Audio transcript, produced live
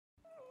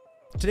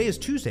Today is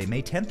Tuesday,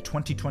 May 10th,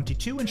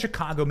 2022, and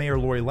Chicago Mayor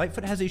Lori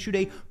Lightfoot has issued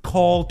a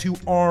call to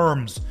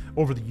arms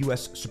over the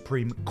U.S.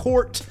 Supreme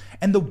Court,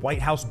 and the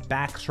White House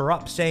backs her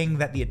up, saying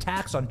that the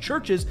attacks on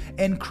churches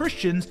and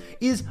Christians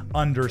is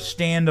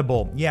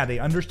understandable. Yeah, they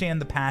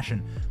understand the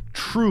passion.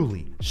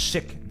 Truly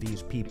sick,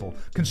 these people.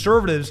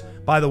 Conservatives,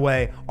 by the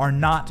way, are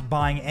not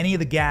buying any of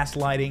the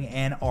gaslighting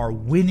and are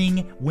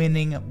winning.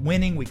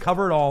 We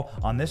cover it all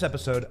on this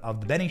episode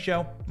of The Benny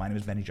Show. My name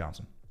is Benny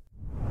Johnson.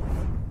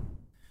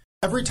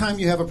 Every time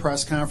you have a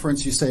press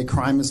conference, you say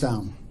crime is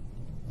down.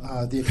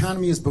 The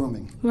economy is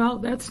booming. Well,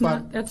 that's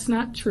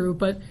not true,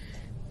 but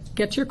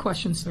get your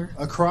question, sir.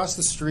 Across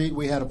the street,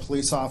 we had a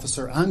police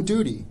officer on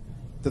duty,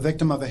 the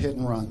victim of a hit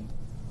and run.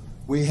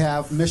 We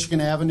have Michigan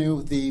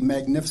Avenue, the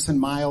magnificent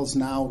miles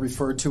now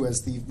referred to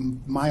as the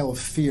Mile of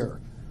Fear.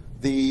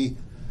 The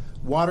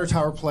water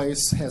tower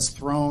place has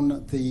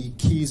thrown the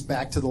keys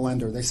back to the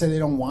lender. They say they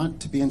don't want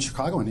to be in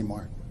Chicago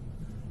anymore.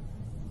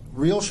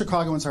 Real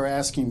Chicagoans are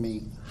asking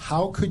me,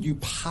 how could you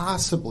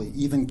possibly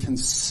even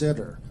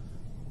consider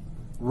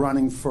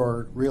running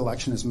for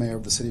re-election as mayor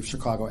of the city of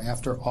Chicago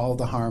after all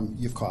the harm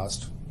you've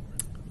caused?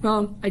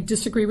 Well, I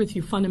disagree with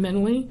you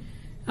fundamentally,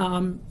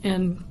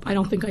 and I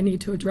don't think I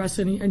need to address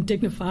any and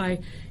dignify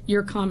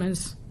your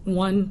comments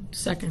 1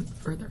 second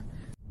further.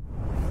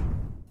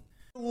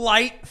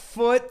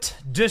 Lightfoot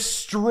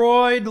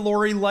destroyed.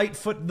 Lori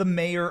Lightfoot, the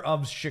mayor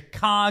of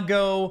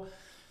Chicago.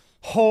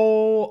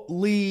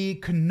 Holy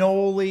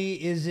cannoli,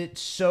 is it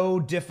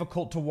so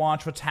difficult to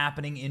watch what's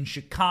happening in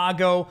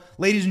Chicago?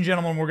 Ladies and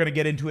gentlemen, we're going to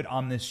get into it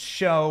on this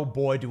show.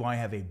 Boy, do I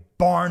have a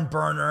barn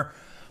burner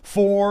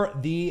for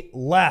the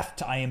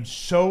left. I am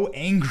so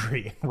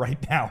angry right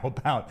now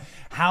about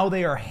how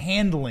they are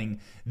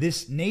handling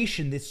this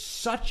nation. This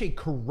such a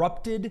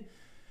corrupted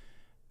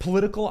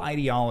political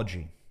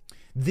ideology.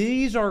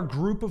 These are a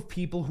group of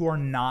people who are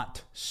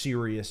not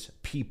serious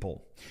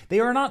people. They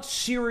are not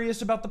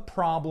serious about the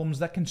problems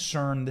that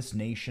concern this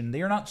nation.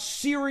 They are not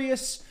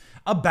serious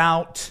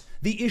about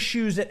the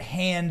issues at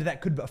hand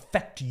that could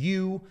affect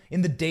you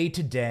in the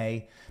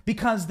day-to-day,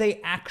 because they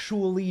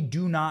actually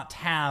do not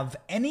have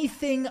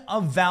anything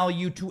of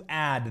value to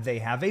add. They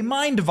have a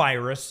mind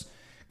virus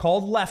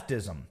called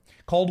leftism,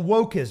 called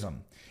wokeism.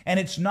 And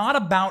it's not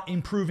about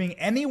improving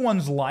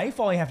anyone's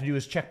life. All you have to do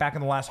is check back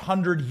in the last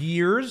 100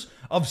 years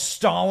of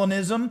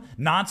Stalinism,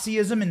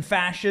 Nazism, and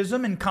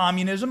fascism and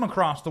communism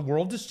across the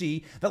world to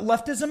see that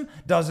leftism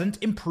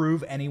doesn't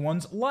improve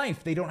anyone's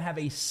life. They don't have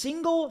a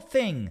single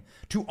thing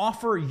to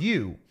offer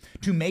you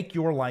to make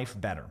your life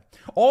better.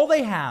 All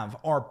they have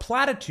are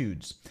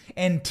platitudes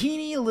and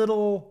teeny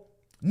little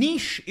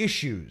niche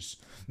issues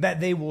that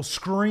they will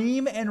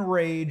scream and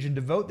rage and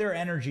devote their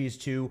energies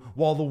to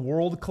while the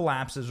world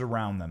collapses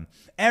around them.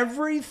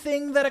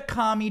 Everything that a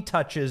commie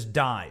touches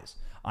dies.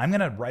 I'm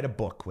going to write a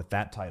book with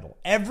that title.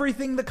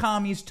 Everything the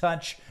commies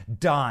touch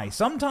die.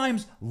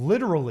 Sometimes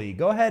literally.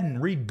 Go ahead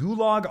and read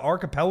Gulag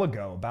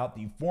Archipelago about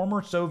the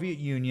former Soviet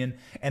Union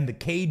and the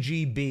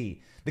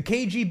KGB. The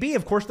KGB,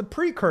 of course, the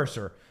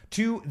precursor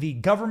to the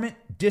government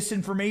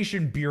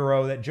disinformation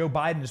bureau that Joe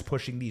Biden is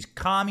pushing. These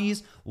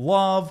commies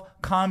love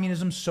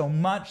communism so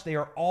much. They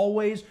are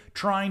always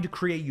trying to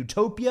create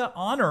utopia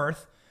on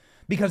earth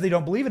because they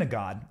don't believe in a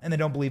God and they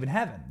don't believe in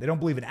heaven. They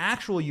don't believe in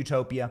actual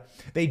utopia.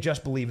 They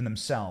just believe in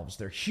themselves.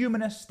 They're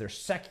humanists. They're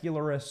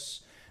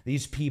secularists.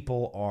 These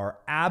people are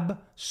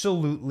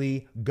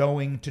absolutely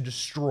going to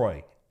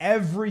destroy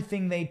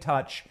everything they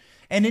touch.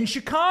 And in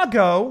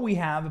Chicago, we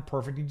have a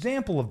perfect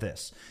example of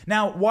this.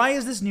 Now, why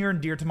is this near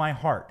and dear to my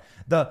heart?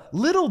 The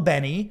little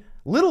Benny,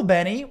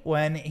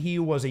 when he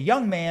was a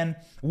young man,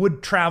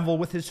 would travel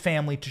with his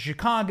family to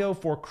Chicago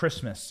for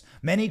Christmas.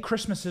 Many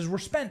Christmases were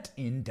spent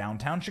in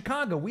downtown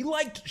Chicago. We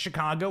liked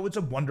Chicago. It's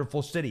a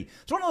wonderful city.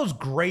 It's one of those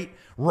great,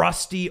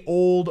 rusty,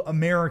 old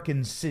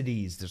American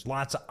cities. There's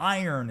lots of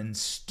iron and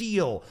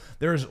steel.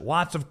 There's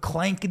lots of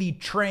clankety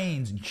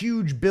trains and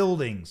huge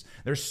buildings.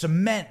 There's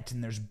cement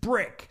and there's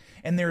brick.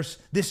 And there's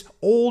this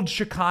old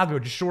Chicago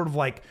just sort of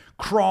like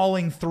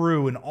crawling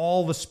through in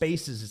all the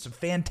spaces. It's a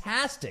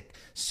fantastic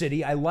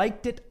city. I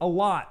liked it a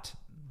lot.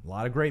 A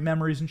lot of great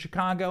memories in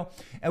Chicago.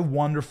 A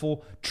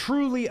wonderful,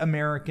 truly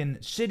American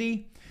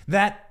city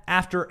that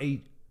after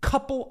a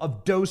couple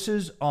of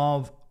doses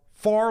of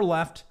far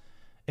left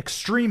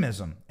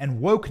extremism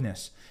and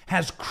wokeness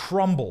has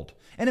crumbled.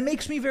 And it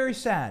makes me very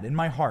sad in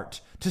my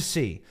heart to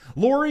see.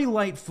 Lori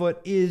Lightfoot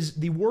is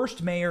the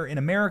worst mayor in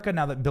America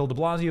now that Bill de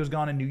Blasio has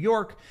gone in New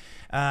York.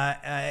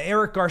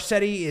 Eric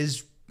Garcetti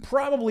is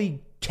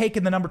probably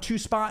taken the number 2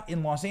 spot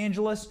in Los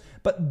Angeles,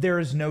 but there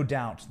is no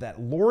doubt that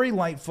Lori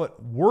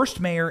Lightfoot, worst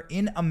mayor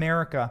in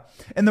America.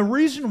 And the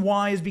reason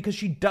why is because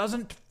she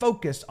doesn't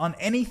focus on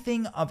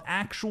anything of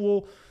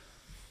actual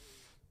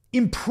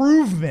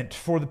improvement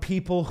for the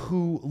people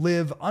who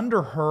live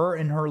under her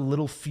in her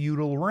little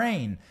feudal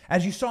reign.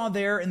 As you saw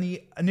there in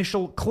the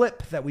initial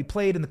clip that we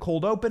played in the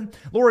cold open,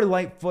 Lori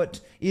Lightfoot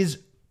is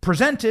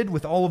presented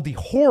with all of the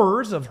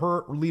horrors of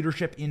her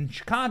leadership in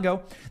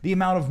Chicago, the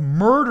amount of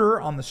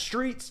murder on the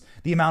streets,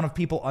 the amount of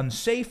people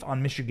unsafe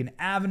on Michigan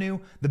Avenue,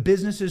 the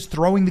businesses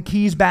throwing the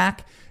keys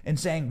back and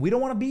saying, we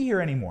don't want to be here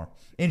anymore.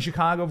 In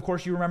Chicago, of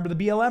course, you remember the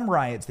BLM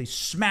riots. They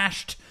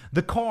smashed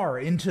the car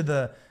into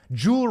the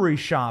jewelry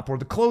shop or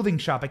the clothing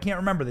shop. I can't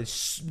remember. They're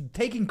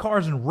taking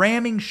cars and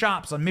ramming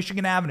shops on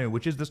Michigan Avenue,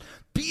 which is this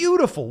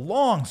beautiful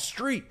long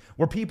street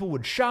where people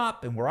would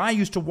shop and where I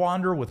used to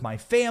wander with my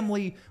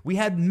family. We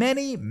had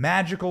many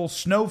magical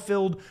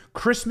snow-filled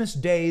Christmas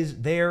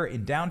days there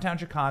in downtown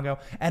Chicago,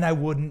 and I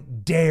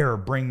wouldn't dare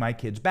bring my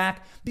kids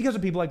back because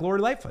of people like Lori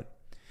Lightfoot.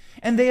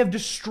 And they have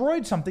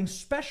destroyed something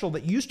special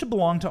that used to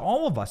belong to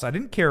all of us. I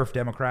didn't care if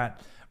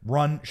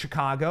Democrat-run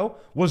Chicago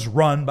was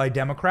run by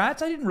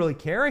Democrats. I didn't really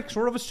care. I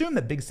sort of assumed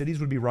that big cities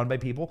would be run by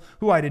people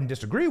who I didn't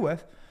disagree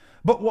with.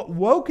 But what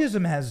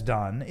wokeism has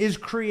done is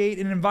create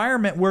an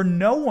environment where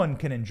no one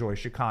can enjoy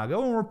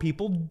Chicago and where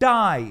people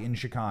die in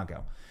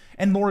Chicago.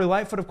 And Lori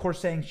Lightfoot, of course,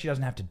 saying she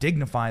doesn't have to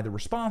dignify the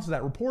response of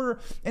that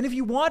reporter. And if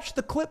you watch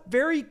the clip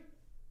very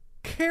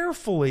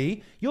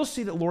carefully, you'll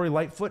see that Lori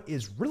Lightfoot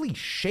is really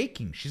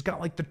shaking. She's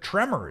got like the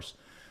tremors.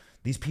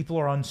 These people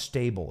are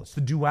unstable. It's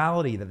the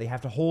duality that they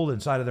have to hold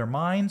inside of their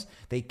minds.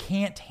 They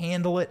can't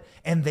handle it,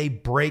 and they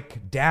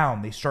break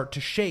down. They start to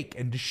shake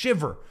and to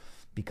shiver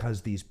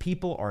because these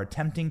people are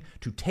attempting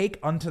to take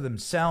unto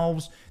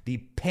themselves the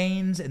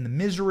pains and the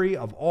misery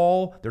of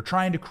all. They're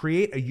trying to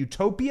create a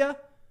utopia,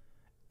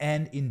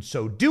 and in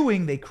so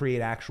doing, they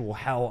create actual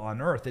hell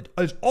on earth. It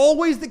is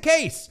always the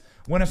case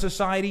when a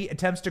society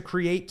attempts to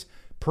create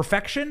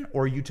perfection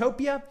or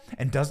utopia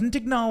and doesn't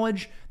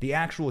acknowledge the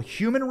actual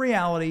human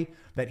reality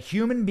that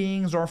human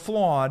beings are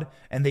flawed,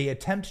 and they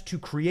attempt to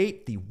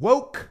create the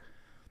woke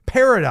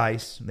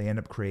paradise, they end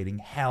up creating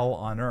hell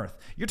on earth.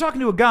 You're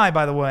talking to a guy,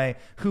 by the way,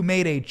 who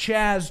made a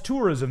Chaz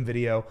tourism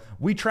video.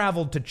 We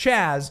traveled to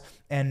Chaz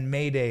and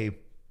made a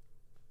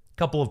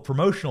couple of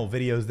promotional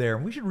videos there.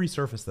 We should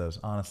resurface those,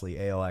 honestly,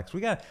 ALX.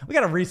 We got to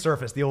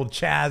resurface the old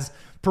Chaz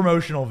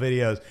promotional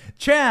videos.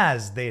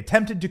 Chaz, they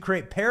attempted to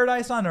create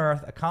paradise on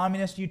earth, a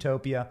communist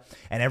utopia,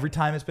 and every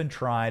time it's been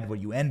tried, what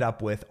you end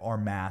up with are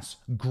mass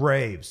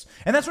graves.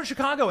 And that's what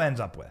Chicago ends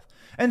up with.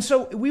 And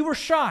so we were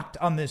shocked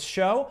on this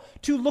show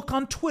to look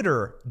on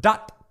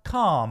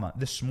Twitter.com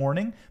this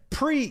morning,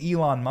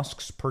 pre-Elon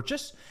Musk's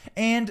purchase,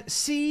 and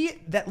see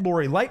that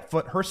Lori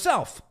Lightfoot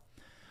herself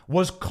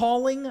was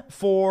calling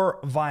for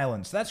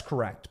violence. That's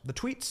correct. The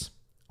tweets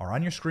are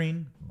on your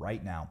screen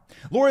right now.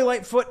 Lori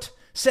Lightfoot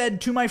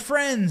said, to my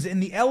friends in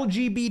the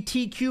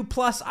LGBTQ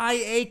plus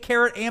IA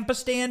caret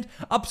ampersand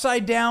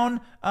upside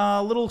down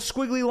little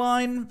squiggly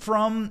line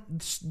from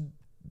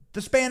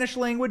the Spanish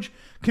language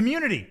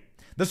community,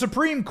 the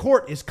Supreme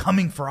Court is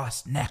coming for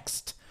us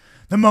next.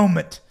 The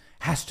moment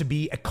has to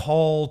be a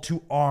call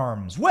to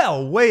arms.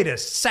 Well, wait a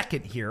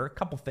second here. A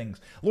couple things.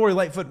 Lori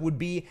Lightfoot would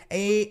be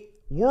a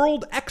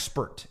world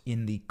expert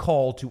in the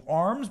call to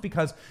arms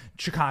because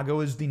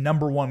Chicago is the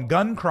 #1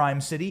 gun crime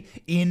city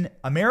in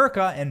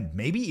America and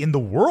maybe in the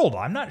world.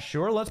 I'm not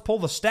sure. Let's pull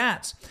the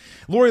stats.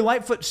 Lori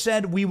Lightfoot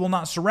said, we will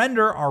not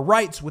surrender our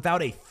rights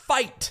without a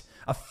fight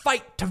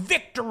to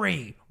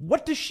victory.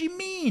 What does she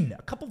mean?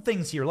 A couple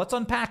things here. Let's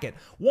unpack it.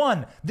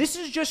 One, this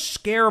is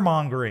just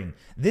scaremongering.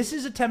 This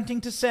is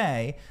attempting to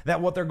say that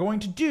what they're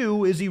going to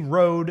do is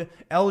erode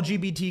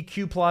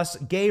LGBTQ plus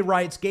gay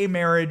rights, gay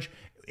marriage,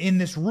 in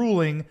this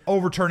ruling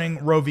overturning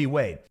Roe v.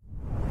 Wade.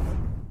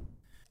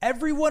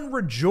 Everyone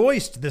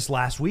rejoiced this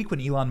last week when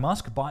Elon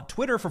Musk bought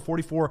Twitter for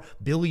 $44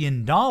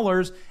 billion,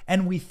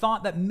 and we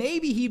thought that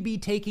maybe he'd be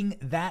taking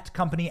that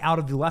company out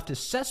of the leftist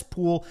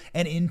cesspool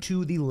and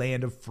into the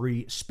land of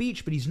free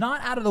speech, but he's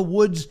not out of the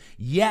woods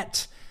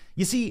yet.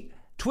 You see,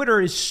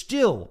 Twitter is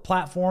still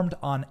platformed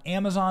on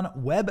Amazon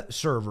Web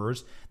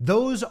Servers.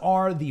 Those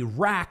are the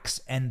racks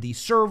and the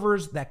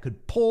servers that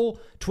could pull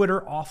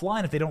Twitter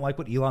offline if they don't like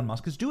what Elon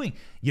Musk is doing.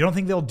 You don't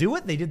think they'll do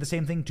it? They did the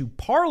same thing to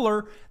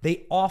Parler.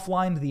 They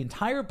offlined the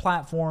entire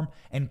platform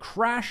and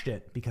crashed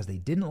it because they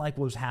didn't like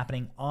what was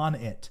happening on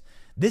it.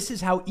 This is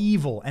how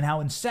evil and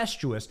how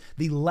incestuous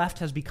the left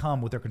has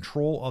become with their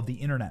control of the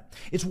internet.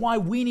 It's why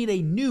we need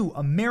a new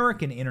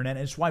American internet,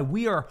 and it's why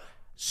we are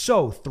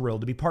so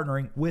thrilled to be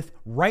partnering with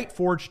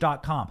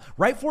RightForge.com.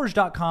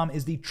 RightForge.com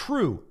is the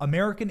true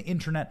American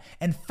internet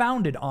and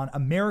founded on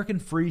American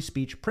free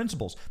speech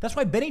principles. That's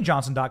why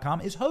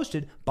BennyJohnson.com is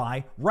hosted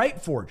by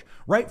RightForge.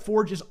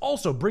 RightForge is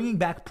also bringing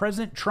back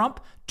President Trump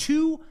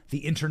to the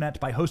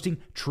internet by hosting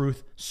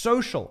Truth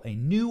Social, a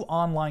new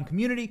online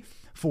community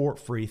for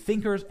free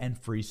thinkers and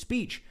free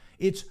speech.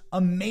 It's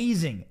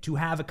amazing to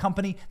have a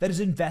company that is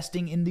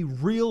investing in the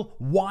real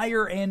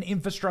wire and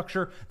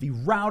infrastructure, the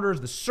routers,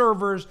 the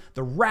servers,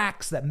 the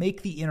racks that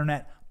make the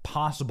internet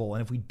possible.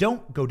 And if we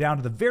don't go down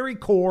to the very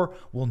core,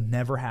 we'll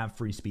never have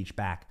free speech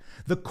back.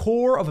 The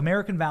core of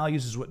American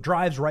values is what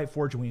drives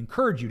RightForge, and we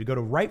encourage you to go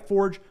to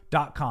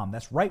rightforge.com.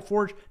 That's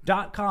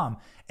rightforge.com,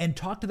 and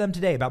talk to them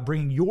today about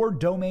bringing your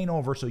domain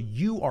over so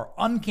you are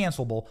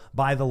uncancelable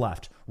by the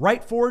left.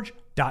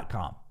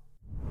 rightforge.com.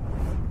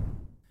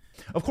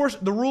 Of course,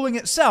 the ruling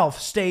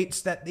itself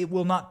states that it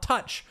will not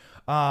touch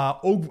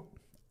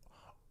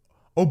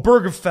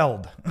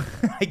Obergefell.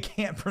 I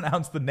can't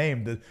pronounce the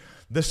name.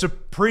 The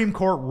Supreme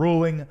Court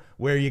ruling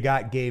where you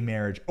got gay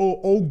marriage.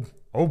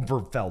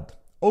 Obergefell.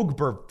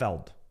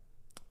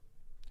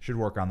 Should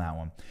work on that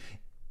one.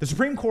 The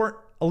Supreme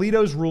Court,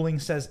 Alito's ruling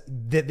says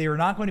that they are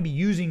not going to be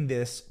using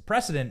this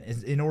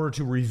precedent in order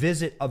to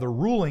revisit other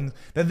rulings,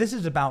 that this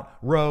is about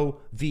Roe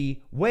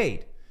v.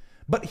 Wade.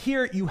 But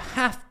here you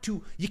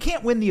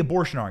can't win the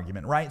abortion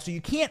argument, right? So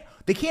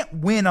they can't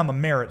win on the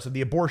merits of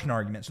the abortion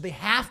argument. So they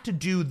have to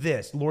do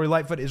this. Lori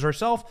Lightfoot is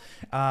herself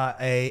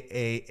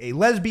a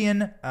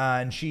lesbian,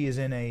 and she's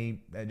been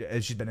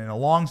in a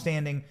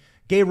long-standing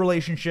gay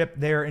relationship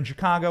there in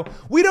Chicago.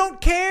 We don't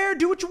care.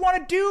 Do what you want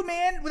to do,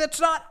 man. That's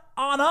not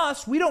on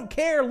us. We don't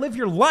care. Live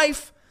your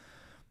life.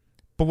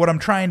 But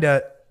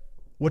I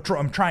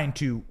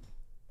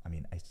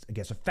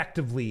guess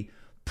effectively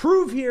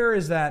prove here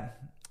is that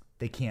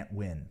they can't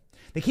win.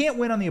 They can't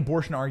win on the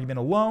abortion argument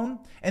alone,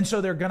 and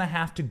so they're going to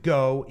have to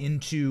go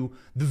into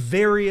the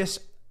various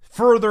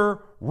further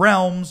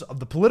realms of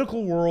the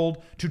political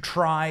world to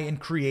try and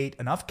create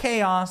enough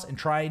chaos and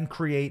try and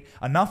create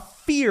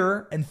enough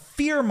fear and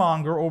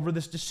fear-monger over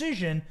this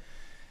decision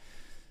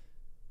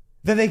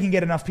that they can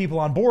get enough people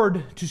on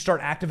board to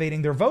start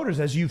activating their voters.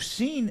 As you've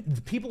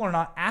seen, people are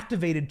not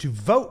activated to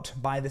vote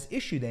by this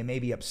issue. They may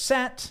be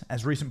upset,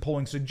 as recent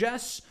polling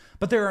suggests,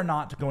 but they are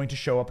not going to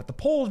show up at the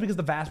polls because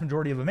the vast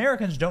majority of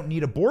Americans don't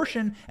need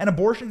abortion, and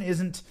abortion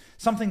isn't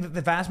something that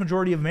the vast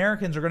majority of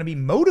Americans are going to be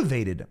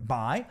motivated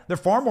by. They're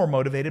far more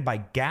motivated by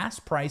gas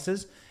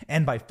prices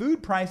and by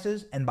food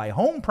prices and by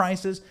home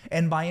prices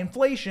and by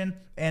inflation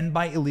and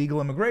by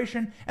illegal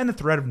immigration and the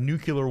threat of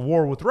nuclear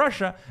war with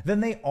Russia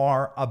than they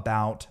are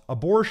about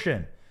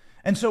abortion.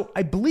 And so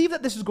I believe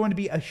that this is going to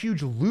be a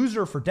huge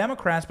loser for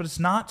Democrats, but it's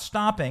not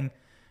stopping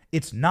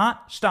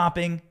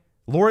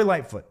Lori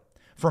Lightfoot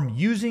from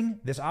using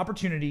this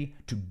opportunity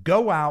to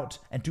go out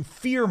and to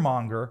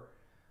fearmonger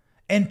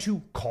and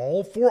to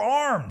call for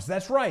arms.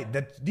 That's right.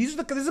 This is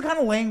the kind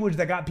of language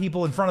that got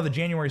people in front of the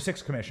January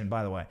 6th Commission,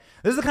 by the way.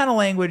 This is the kind of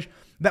language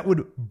that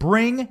would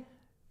bring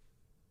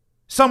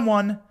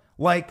someone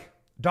like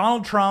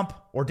Donald Trump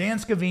or Dan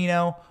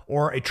Scavino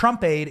or a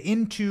Trump aide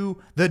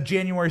into the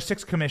January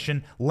 6th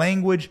Commission.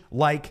 Language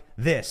like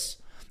this.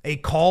 A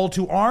call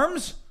to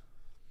arms?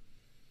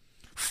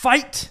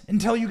 Fight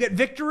until you get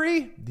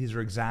victory? These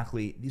are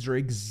exactly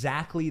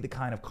the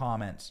kind of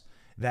comments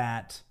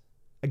that,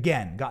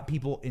 again, got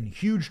people in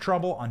huge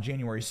trouble on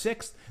January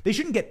 6th. They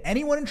shouldn't get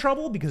anyone in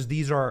trouble because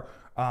these are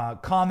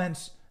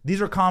comments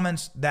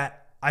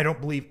that I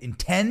don't believe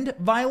intend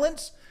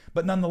violence.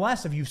 But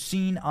nonetheless, have you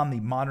seen on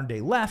the modern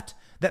day left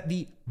that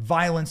the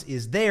violence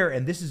is there,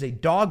 and this is a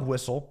dog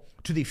whistle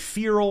to the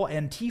feral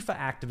Antifa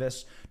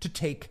activists to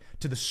take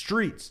to the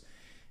streets.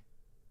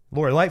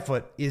 Lori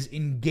Lightfoot is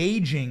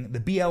engaging the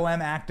BLM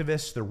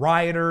activists, the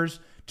rioters,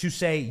 to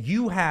say,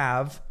 you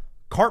have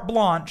carte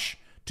blanche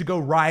to go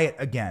riot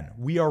again.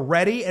 We are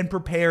ready and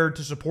prepared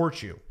to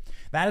support you.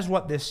 That is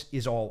what this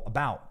is all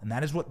about, and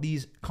that is what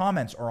these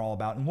comments are all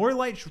about. And Lori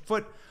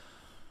Lightfoot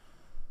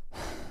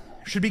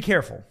should be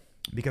careful,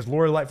 because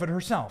Lori Lightfoot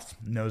herself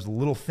knows a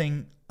little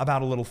thing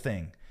about a little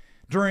thing.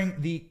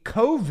 During the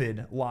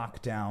COVID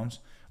lockdowns,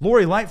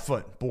 Lori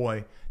Lightfoot,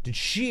 boy, did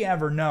she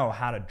ever know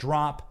how to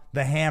drop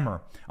the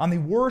hammer on the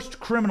worst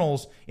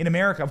criminals in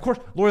America. Of course,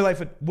 Lori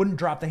Lightfoot wouldn't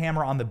drop the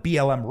hammer on the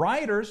BLM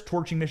rioters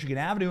torching Michigan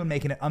Avenue and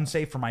making it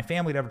unsafe for my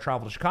family to ever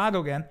travel to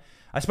Chicago again.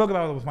 I spoke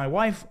about it with my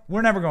wife.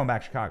 We're never going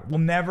back to Chicago. We'll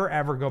never,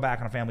 ever go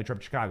back on a family trip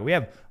to Chicago. We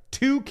have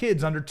 2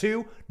 kids under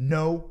 2.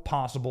 No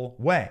possible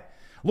way.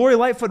 Lori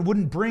Lightfoot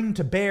wouldn't bring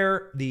to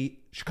bear the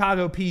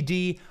Chicago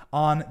PD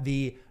on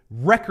the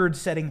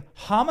record-setting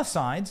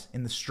homicides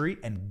in the street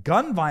and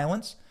gun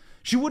violence.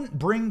 She wouldn't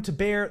bring to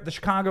bear the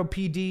Chicago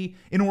PD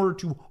in order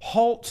to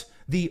halt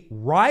the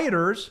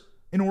rioters,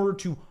 in order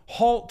to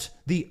halt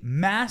the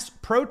mass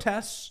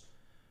protests,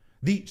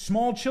 the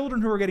small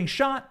children who are getting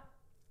shot.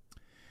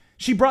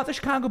 She brought the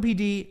Chicago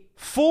PD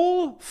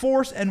full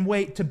force and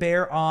weight to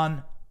bear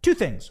on 2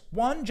 things.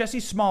 1,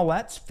 Jussie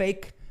Smollett's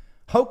fake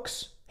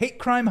hoax, hate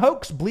crime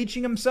hoax,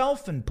 bleaching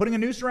himself and putting a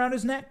noose around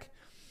his neck.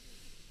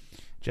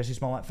 Jussie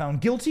Smollett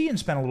found guilty and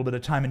spent a little bit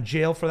of time in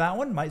jail for that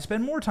one. Might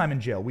spend more time in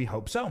jail. We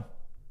hope so.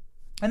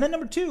 And then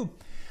number 2,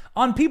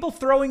 on people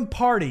throwing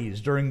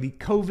parties during the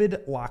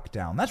COVID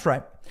lockdown. That's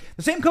right.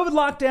 The same COVID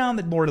lockdown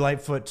that Lori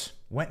Lightfoot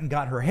went and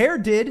got her hair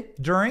did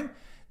during,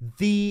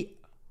 the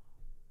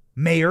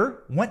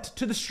mayor went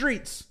to the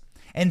streets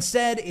and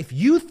said, if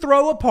you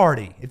throw a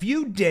party, if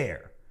you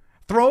dare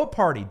throw a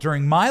party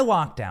during my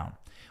lockdown,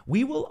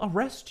 we will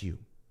arrest you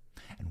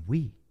and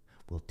we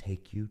will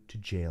take you to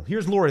jail.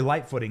 Here's Lori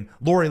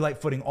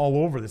Lightfooting all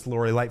over this.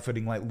 Lori Lightfoot.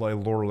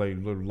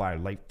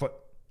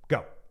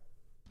 Go.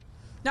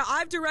 Now,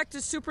 I've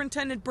directed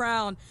Superintendent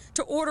Brown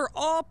to order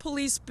all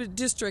police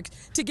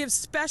districts to give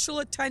special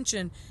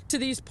attention to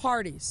these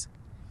parties.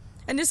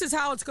 And this is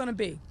how it's going to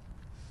be.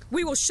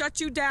 We will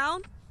shut you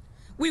down,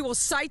 we will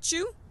cite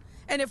you,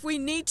 And if we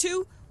need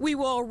to, we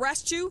will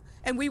arrest you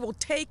and we will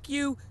take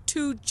you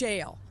to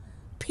jail.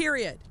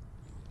 Period.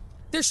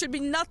 There should be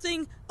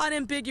nothing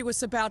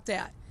unambiguous about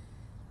that.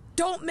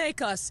 Don't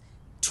make us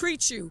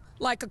treat you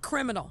like a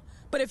criminal.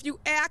 But if you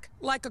act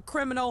like a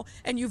criminal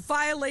and you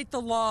violate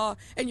the law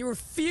and you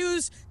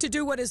refuse to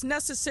do what is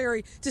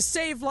necessary to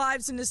save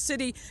lives in the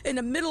city in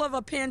the middle of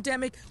a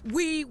pandemic,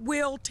 we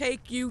will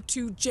take you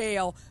to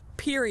jail,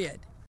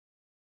 period.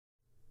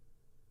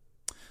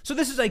 So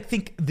this is, I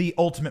think, the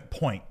ultimate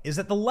point, is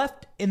that the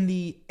left and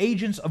the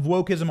agents of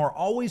wokeism are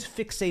always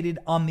fixated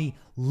on the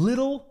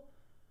little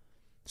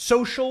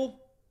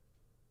social,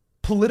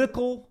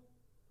 political,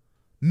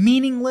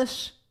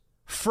 meaningless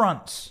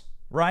fronts,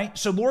 right?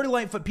 So Lori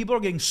Lightfoot, people are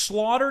getting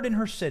slaughtered in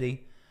her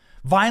city.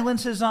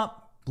 Violence is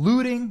up,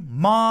 looting,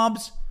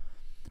 mobs.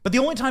 But the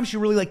only time she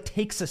really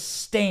takes a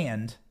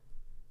stand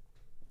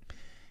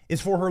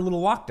is for her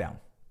little lockdown.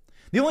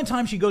 The only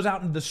time she goes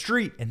out into the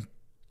street and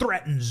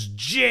threatens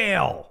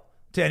jail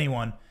to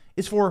anyone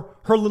is for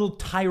her little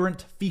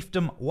tyrant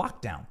fiefdom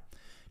lockdown.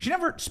 She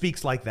never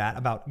speaks like that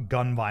about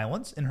gun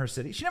violence in her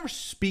city. She never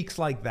speaks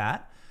like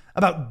that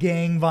about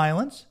gang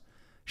violence.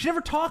 She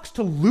never talks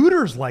to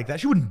looters like that.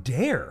 She wouldn't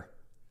dare.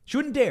 She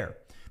wouldn't dare,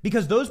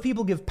 because those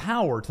people give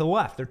power to the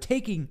left.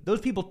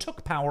 Those people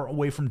took power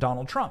away from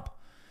Donald Trump.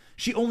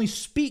 She only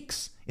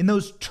speaks in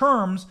those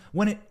terms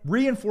when it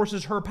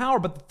reinforces her power.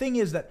 But the thing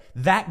is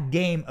that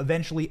game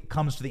eventually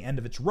comes to the end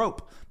of its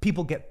rope.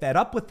 People get fed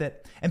up with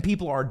it, and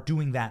people are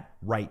doing that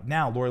right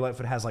now. Lori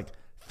Lightfoot has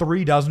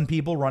 36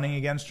 people running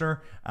against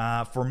her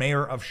for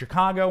mayor of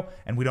Chicago,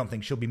 and we don't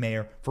think she'll be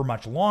mayor for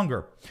much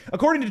longer.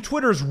 According to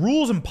Twitter's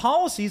rules and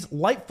policies,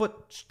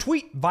 Lightfoot's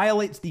tweet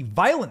violates the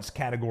violence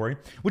category,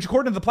 which,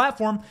 according to the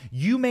platform,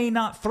 you may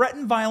not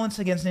threaten violence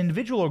against an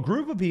individual or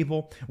group of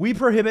people.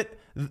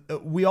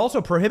 We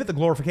also prohibit the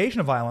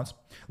glorification of violence.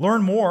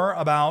 Learn more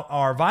about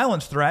our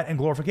violence threat and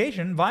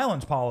glorification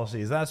violence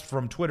policies. That's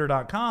from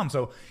twitter.com.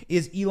 So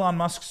is Elon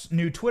Musk's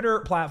new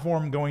Twitter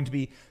platform going to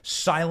be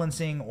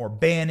silencing or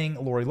banning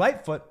Lori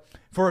Lightfoot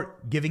for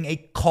giving a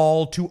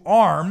call to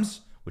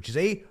arms, which is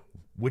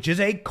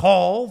a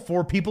call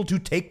for people to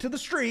take to the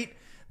street,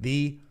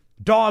 the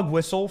dog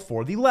whistle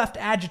for the left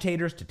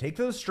agitators to take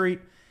to the street?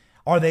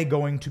 Are they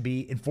going to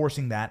be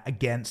enforcing that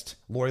against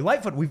Lori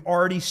Lightfoot? We've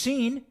already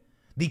seen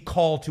the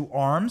call to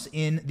arms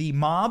in the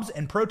mobs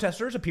and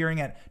protesters appearing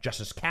at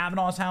Justice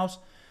Kavanaugh's house,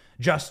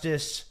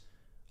 Justice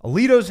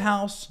Alito's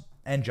house,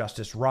 and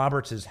Justice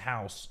Roberts'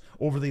 house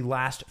over the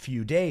last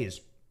few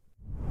days.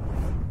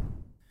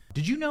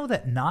 Did you know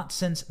that not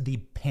since the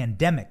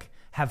pandemic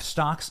have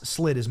stocks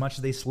slid as much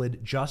as they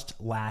slid just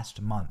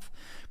last month?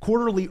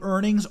 Quarterly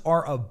earnings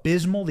are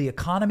abysmal, the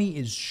economy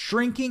is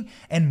shrinking,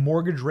 and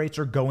mortgage rates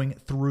are going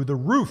through the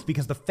roof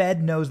because the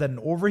Fed knows that an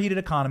overheated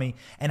economy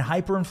and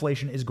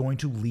hyperinflation is going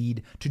to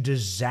lead to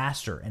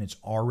disaster, and it's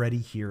already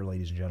here,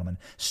 ladies and gentlemen.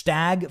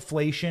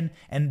 Stagflation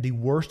and the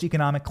worst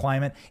economic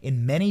climate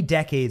in many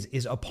decades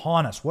is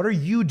upon us. What are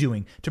you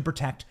doing to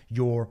protect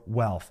your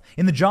wealth?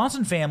 In the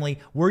Johnson family,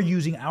 we're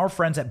using our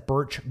friends at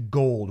Birch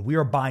Gold. We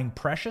are buying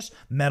precious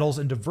metals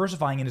and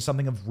diversifying into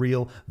something of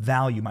real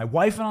value. My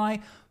wife and I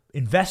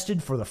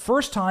invested for the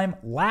first time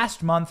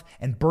last month,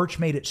 and Birch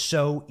made it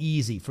so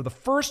easy. For the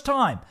first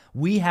time,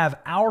 we have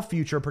our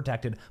future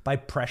protected by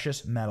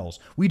precious metals.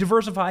 We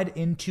diversified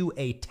into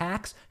a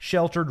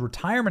tax-sheltered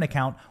retirement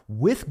account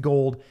with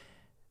gold,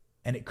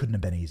 and it couldn't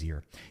have been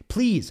easier.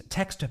 Please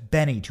text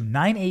Benny to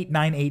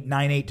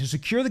 989898 to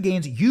secure the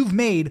gains you've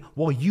made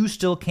while you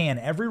still can.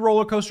 Every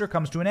roller coaster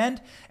comes to an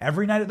end.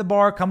 Every night at the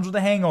bar comes with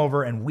a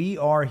hangover, and we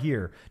are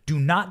here. Do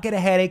not get a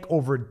headache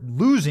over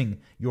losing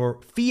your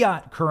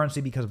fiat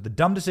currency because of the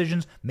dumb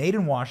decisions made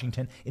in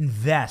Washington.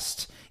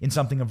 Invest in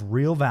something of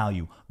real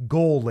value.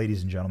 Gold,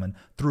 ladies and gentlemen,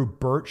 through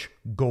Birch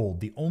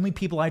Gold, the only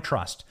people I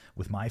trust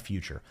with my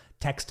future.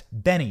 Text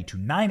Benny to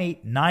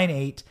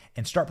 9898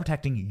 and start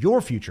protecting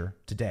your future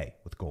today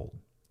with gold.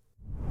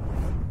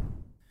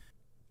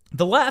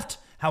 The left,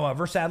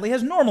 however, sadly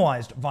has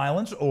normalized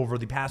violence over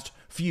the past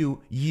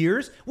few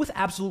years with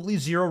absolutely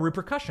zero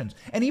repercussions.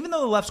 And even though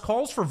the left's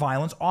calls for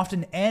violence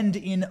often end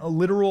in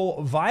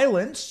literal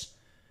violence,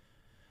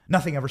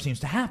 nothing ever seems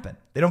to happen.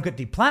 They don't get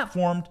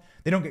deplatformed.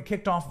 They don't get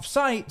kicked off of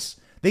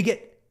sites. They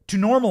get to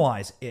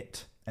normalize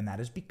it. And that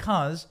is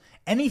because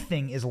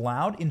anything is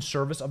allowed in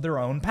service of their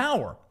own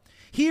power.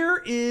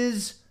 Here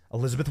is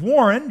Elizabeth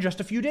Warren just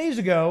a few days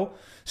ago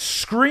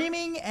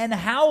screaming and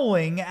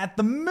howling at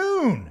the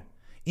moon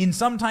in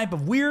some type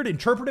of weird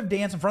interpretive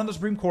dance in front of the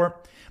Supreme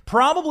Court,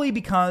 probably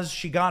because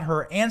she got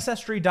her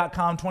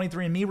Ancestry.com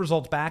 23andMe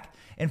results back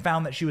and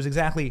found that she was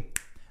exactly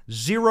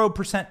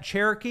 0%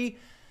 Cherokee.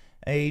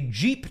 A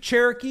Jeep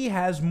Cherokee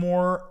has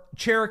more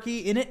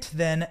Cherokee in it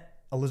than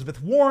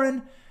Elizabeth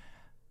Warren.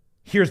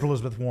 Here's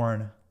Elizabeth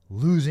Warren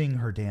losing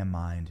her damn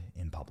mind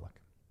in public.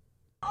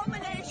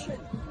 Culmination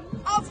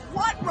of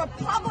what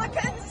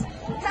Republicans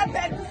have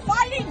been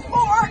fighting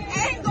for,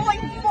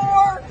 angling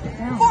for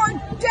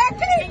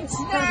decades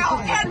now,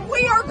 and we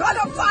are going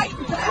to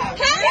fight back.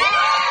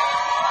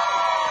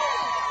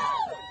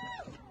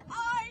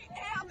 I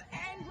am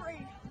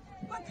angry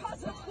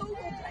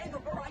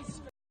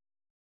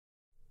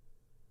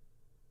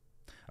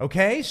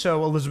Okay,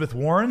 so Elizabeth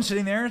Warren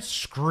sitting there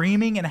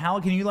screaming and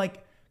howling.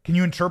 Can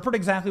you interpret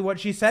exactly what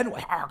she said?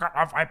 Why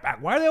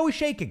are they always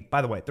shaking?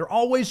 By the way, they're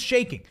always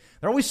shaking.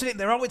 They're always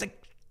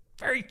like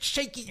very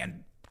shaky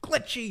and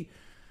glitchy.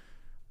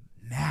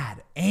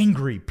 Mad,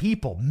 angry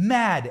people.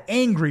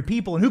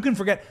 And who can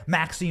forget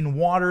Maxine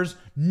Waters'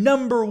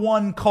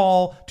 #1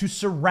 call to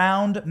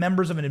surround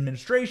members of an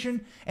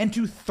administration and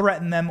to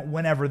threaten them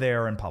whenever they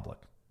are in public?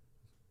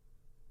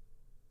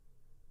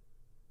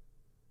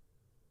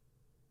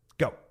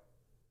 Go.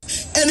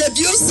 And if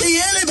you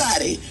see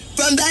anybody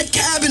from that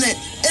cabinet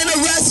in a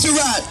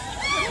restaurant,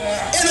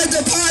 in a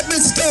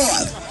department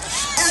store,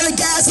 at a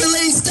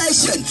gasoline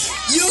station,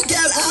 you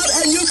get out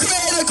and you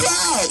create a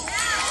crowd.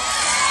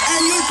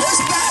 And you push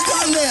back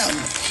on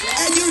them.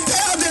 And you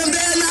tell them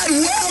they're not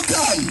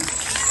welcome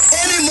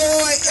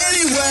anymore,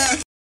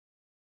 anywhere.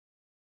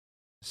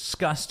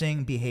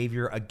 Disgusting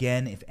behavior.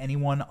 Again, if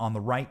anyone on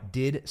the right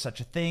did such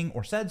a thing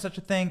or said such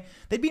a thing,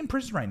 they'd be in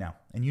prison right now,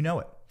 and you know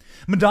it.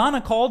 Madonna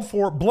called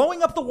for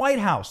blowing up the White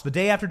House the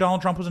day after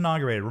Donald Trump was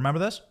inaugurated. Remember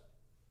this?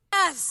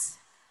 Yes,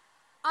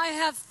 I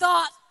have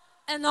thought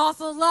an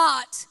awful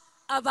lot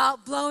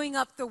about blowing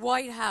up the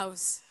White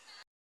House.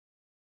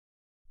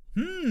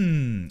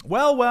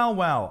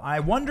 Well. I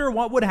wonder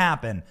what would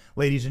happen,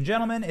 ladies and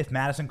gentlemen, if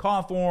Madison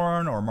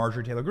Cawthorn or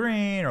Marjorie Taylor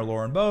Greene or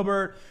Lauren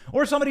Boebert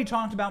or somebody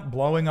talked about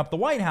blowing up the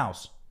White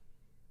House.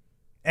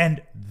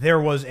 And there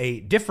was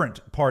a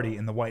different party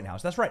in the White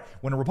House. That's right.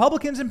 When a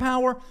Republican's in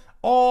power,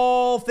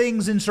 all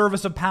things in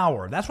service of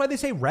power. That's why they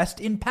say rest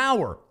in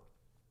power.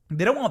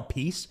 They don't want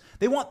peace.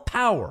 They want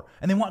power,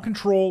 and they want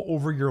control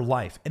over your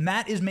life. And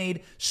that is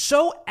made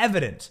so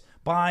evident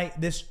by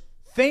this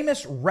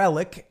famous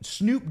relic,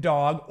 Snoop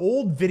Dogg,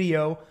 old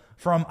video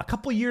from a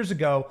couple years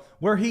ago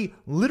where he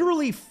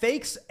literally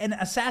fakes an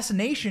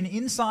assassination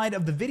inside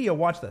of the video.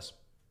 Watch this.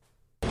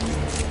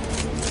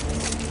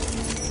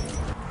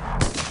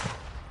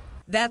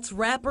 That's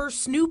rapper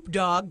Snoop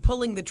Dogg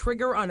pulling the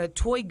trigger on a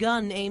toy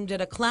gun aimed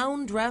at a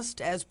clown dressed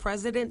as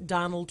President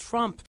Donald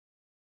Trump.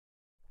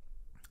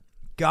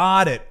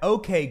 Got it.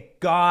 Okay,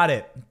 got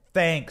it.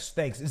 Thanks.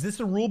 Is this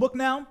the rule book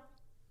now?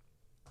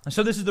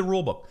 So this is the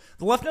rule book.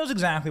 The left knows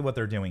exactly what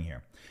they're doing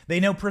here. They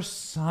know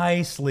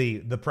precisely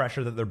the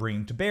pressure that they're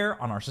bringing to bear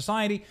on our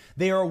society.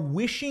 They are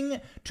wishing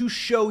to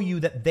show you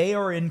that they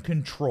are in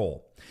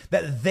control,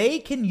 that they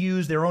can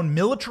use their own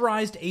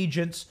militarized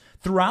agents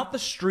throughout the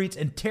streets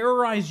and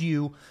terrorize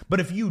you.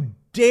 But if you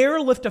dare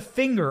lift a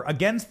finger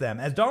against them,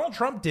 as Donald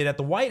Trump did at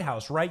the White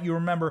House, right? You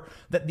remember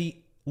that the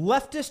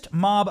leftist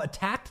mob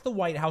attacked the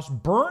White House,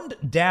 burned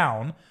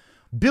down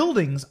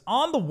buildings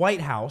on the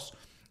White House,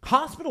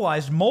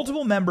 hospitalized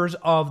multiple members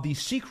of the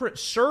Secret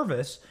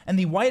Service and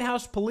the White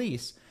House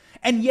police,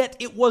 and yet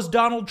it was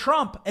Donald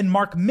Trump and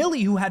Mark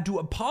Milley who had to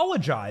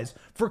apologize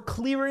for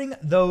clearing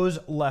those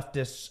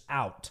leftists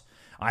out.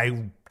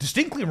 I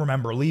distinctly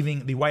remember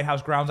leaving the White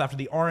House grounds after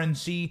the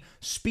RNC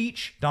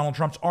speech, Donald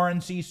Trump's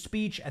RNC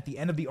speech at the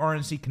end of the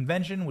RNC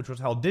convention, which was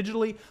held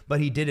digitally, but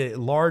he did a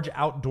large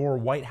outdoor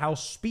White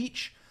House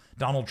speech.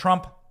 Donald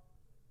Trump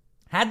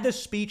had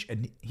this speech,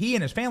 and he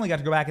and his family got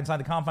to go back inside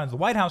the confines of the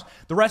White House.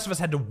 The rest of us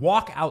had to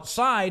walk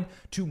outside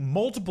to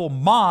multiple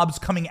mobs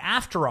coming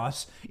after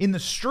us in the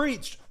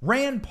streets.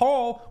 Rand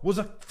Paul was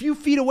a few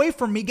feet away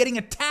from me getting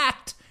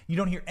attacked. You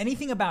don't hear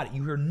anything about it.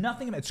 You hear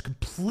nothing about it. It's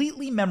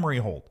completely memory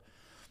hold.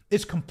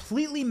 It's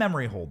completely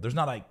memory hold. There's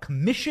not a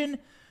commission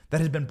that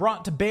has been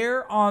brought to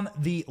bear on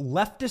the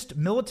leftist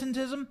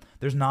militantism.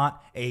 There's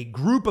not a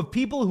group of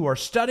people who are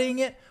studying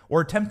it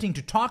or attempting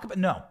to talk about it.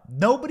 No,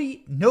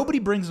 nobody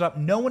brings it up.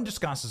 No one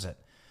discusses it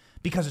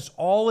because it's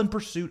all in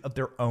pursuit of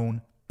their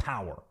own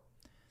power.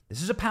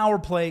 This is a power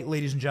play,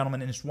 ladies and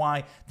gentlemen, and it's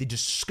why the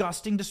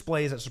disgusting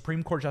displays at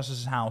Supreme Court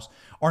Justice's house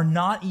are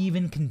not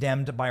even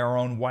condemned by our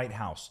own White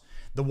House.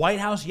 The White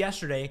House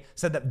yesterday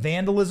said that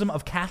vandalism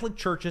of Catholic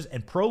churches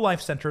and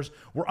pro-life centers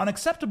were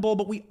unacceptable,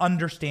 but we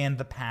understand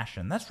the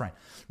passion. That's right.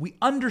 We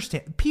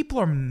understand. People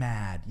are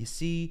mad, you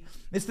see.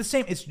 It's the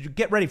same.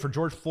 Get ready for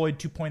George Floyd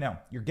 2.0.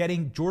 You're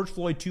getting George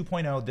Floyd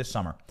 2.0 this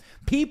summer.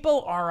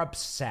 People are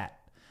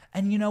upset.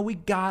 And, we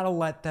got to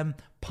let them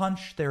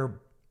punch their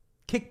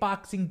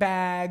kickboxing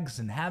bags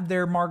and have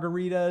their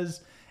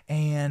margaritas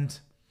and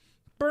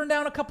burn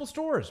down a couple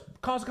stores,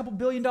 cause a couple $1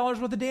 billion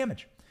worth of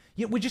damage.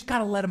 We just got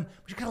to let them,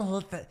 we just got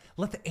to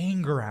let the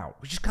anger out.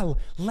 We just got to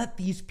let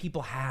these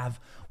people have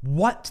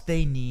what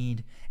they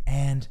need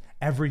and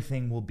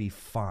everything will be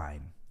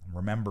fine.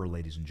 Remember,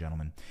 ladies and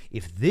gentlemen,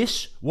 if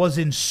this was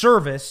in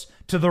service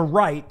to the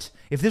right,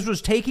 if this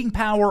was taking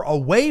power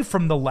away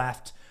from the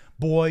left,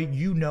 boy,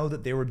 you know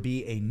that there would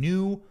be a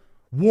new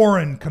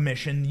Warren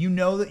Commission. You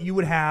know that you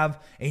would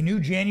have a new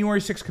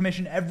January 6th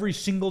commission every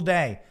single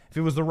day if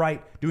it was the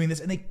right doing this.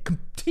 And they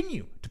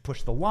continue to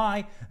push the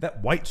lie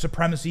that white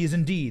supremacy is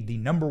indeed the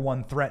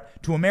 #1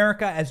 threat to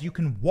America, as you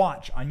can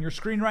watch on your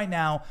screen right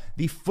now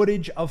the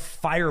footage of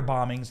fire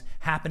bombings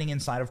happening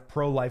inside of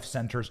pro-life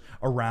centers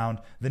around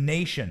the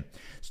nation.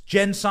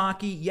 Jen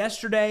Psaki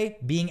yesterday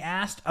being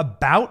asked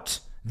about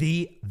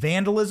the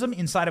vandalism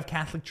inside of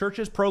Catholic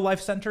churches,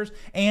 pro-life centers,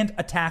 and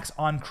attacks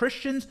on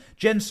Christians.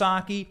 Jen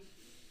Psaki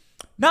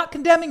not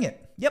condemning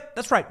it. Yep,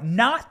 that's right.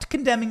 Not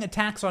condemning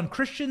attacks on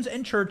Christians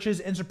and churches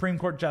and Supreme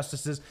Court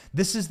justices.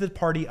 This is the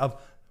party of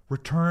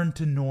return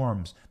to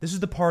norms. This is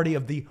the party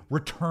of the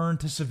return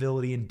to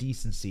civility and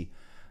decency.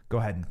 Go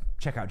ahead and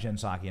check out Jen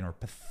Psaki in her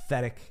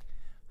pathetic,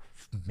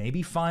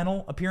 maybe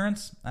final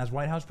appearance as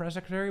White House press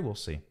secretary. We'll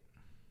see.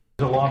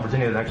 There's a law in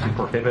Virginia that actually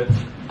prohibits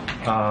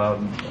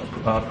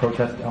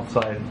protest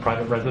outside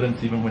private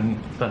residence, even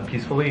when it's done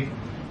peacefully.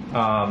 So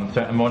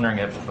I'm wondering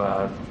if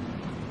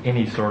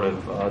any sort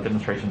of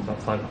demonstrations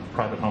outside of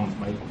private homes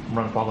might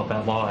run afoul of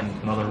that law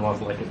and other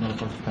laws like it in other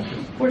parts of the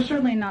country. We're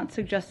certainly not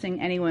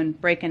suggesting anyone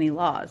break any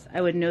laws.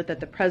 I would note that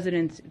the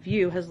president's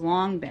view has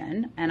long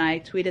been, and I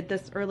tweeted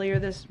this earlier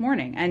this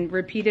morning and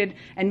repeated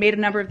and made a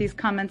number of these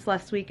comments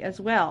last week as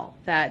well,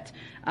 that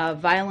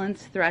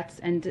violence, threats,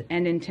 and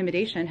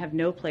intimidation have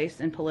no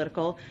place in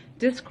political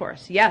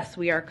discourse. Yes,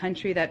 we are a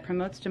country that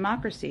promotes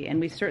democracy, and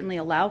we certainly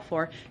allow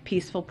for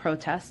peaceful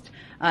protest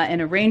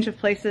in a range of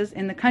places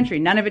in the country.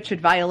 None of it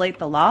should violate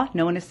the law.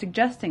 No one is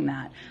suggesting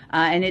that.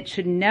 And it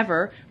should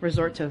never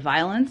resort to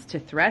violence, to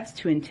threats,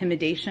 to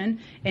intimidation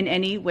in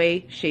any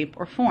way, shape,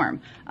 or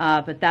form.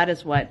 But that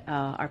is what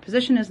our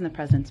position is and the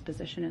president's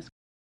position is.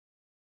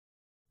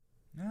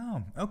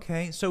 Oh,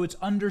 okay. So it's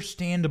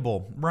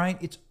understandable, right?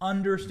 It's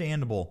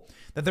understandable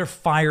that they're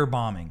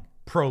firebombing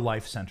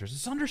pro-life centers.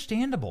 It's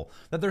understandable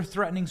that they're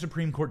threatening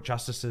Supreme Court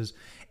justices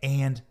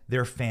and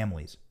their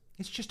families.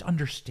 It's just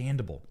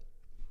understandable.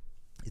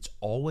 It's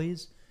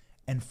always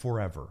and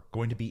forever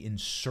going to be in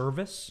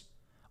service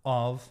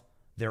of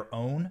their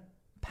own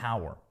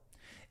power.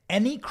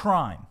 Any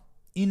crime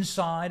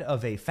inside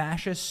of a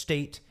fascist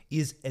state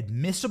is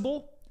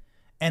admissible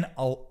and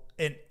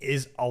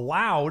is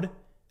allowed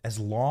as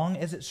long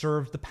as it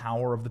serves the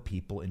power of the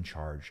people in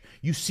charge.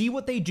 You see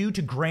what they do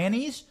to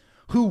grannies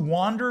who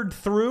wandered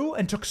through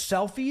and took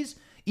selfies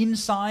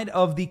inside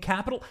of the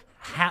Capitol.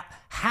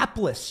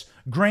 Hapless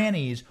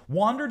grannies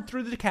wandered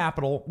through the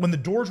Capitol when the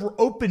doors were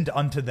opened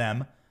unto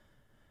them,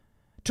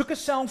 took a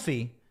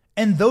selfie,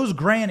 and those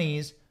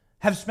grannies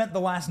have spent the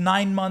last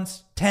 9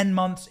 months, 10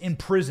 months in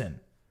prison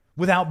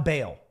without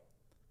bail,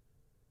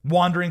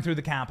 wandering through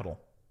the Capitol.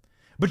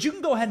 But you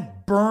can go ahead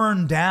and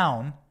burn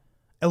down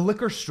a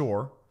liquor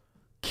store,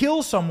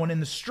 kill someone in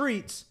the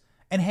streets,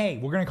 and hey,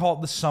 we're going to call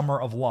it the summer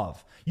of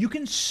love. You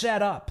can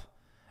set up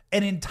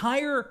an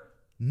entire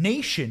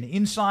nation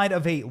inside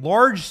of a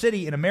large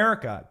city in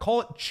America,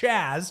 call it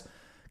Chaz,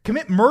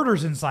 commit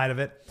murders inside of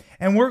it,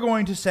 and we're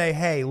going to say,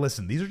 hey,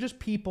 listen, these are just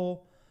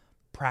people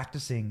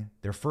practicing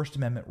their First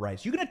Amendment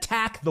rights. You can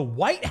attack the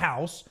White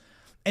House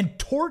and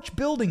torch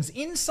buildings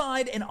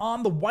inside and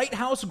on the White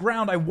House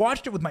ground. I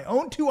watched it with my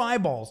own two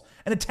eyeballs,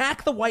 and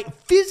attack the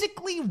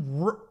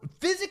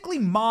physically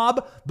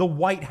mob the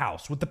White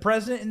House with the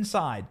president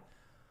inside.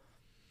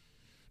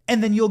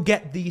 And then you'll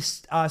get the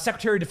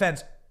Secretary of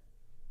Defense,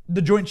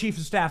 the Joint Chiefs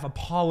of Staff,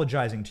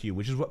 apologizing to you,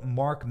 which is what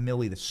Mark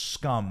Milley, the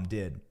scum,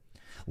 did.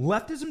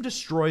 Leftism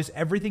destroys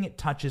everything it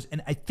touches,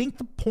 and I think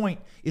the point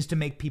is to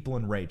make people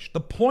enraged.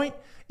 The point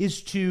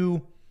is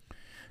to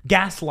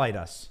gaslight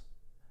us.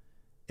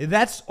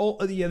 That's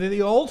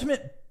the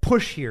ultimate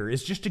push here,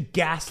 is just to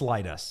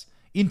gaslight us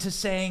into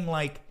saying,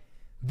 like,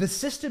 the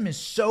system is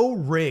so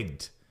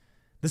rigged,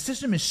 the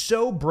system is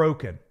so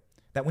broken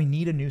that we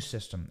need a new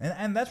system.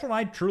 And that's what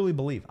I truly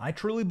believe. I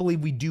truly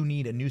believe we do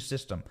need a new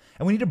system,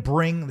 and we need to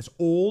bring this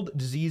old,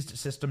 diseased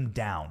system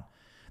down.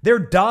 There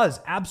does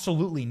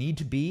absolutely need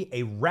to be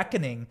a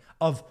reckoning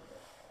of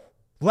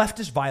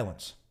leftist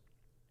violence.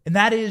 And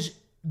that is,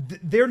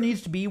 there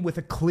needs to be, with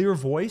a clear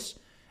voice,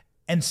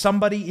 and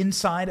somebody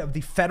inside of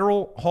the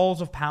federal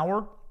halls of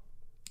power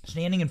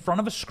standing in front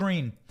of a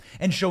screen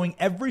and showing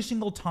every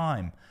single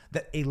time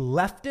that a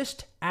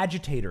leftist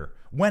agitator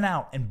went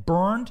out and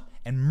burned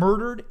and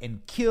murdered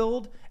and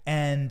killed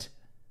and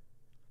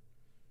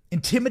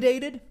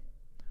intimidated,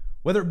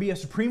 whether it be a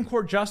Supreme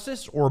Court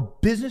justice or a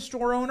business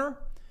store owner.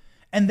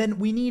 And then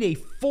we need a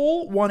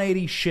full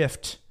 180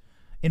 shift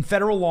in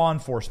federal law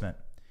enforcement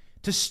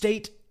to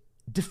state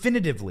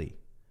definitively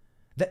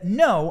that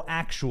no,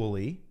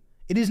 actually,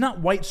 it is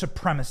not white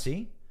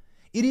supremacy.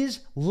 It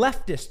is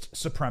leftist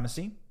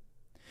supremacy.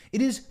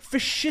 It is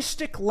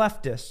fascistic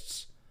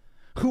leftists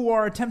who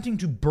are attempting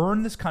to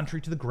burn this country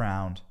to the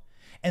ground.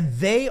 And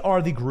they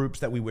are the groups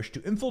that we wish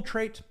to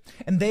infiltrate.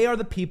 And they are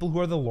the people who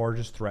are the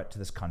largest threat to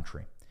this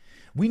country.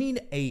 We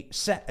need a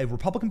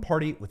Republican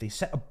Party with a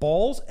set of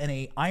balls and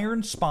an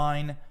iron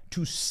spine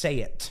to say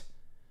it.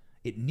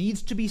 It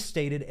needs to be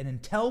stated. And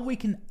until we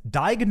can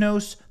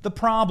diagnose the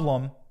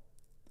problem,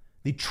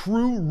 the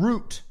true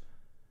root,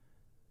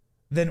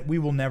 then we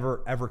will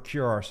never, ever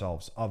cure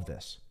ourselves of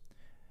this.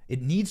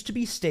 It needs to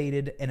be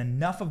stated, and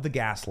enough of the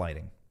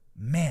gaslighting.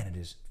 Man, it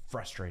is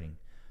frustrating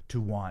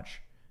to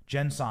watch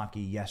Jen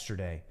Psaki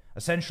yesterday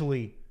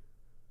essentially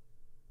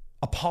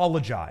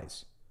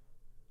apologize,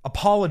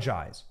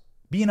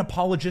 be an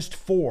apologist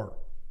for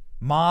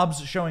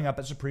mobs showing up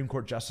at Supreme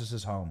Court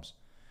justices' homes.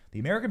 The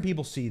American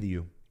people see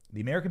you.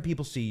 The American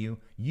people see you,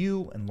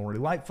 you and Lori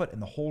Lightfoot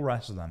and the whole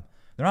rest of them.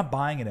 They're not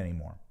buying it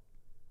anymore.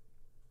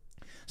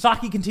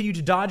 Psaki continued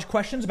to dodge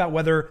questions about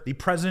whether the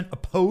president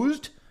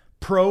opposed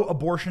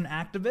pro-abortion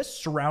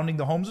activists surrounding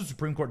the homes of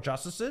Supreme Court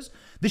justices.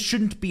 This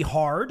shouldn't be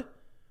hard.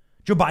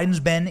 Joe Biden's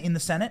been in the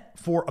Senate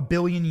for 1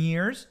 billion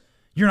years.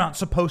 You're not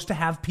supposed to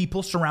have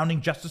people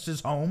surrounding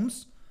justices'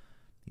 homes.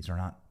 These are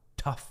not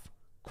tough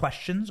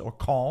questions or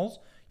calls.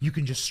 You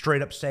can just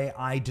straight up say,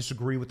 I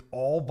disagree with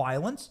all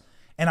violence,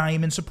 and I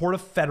am in support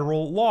of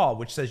federal law,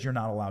 which says you're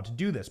not allowed to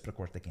do this. But of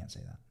course, they can't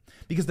say that.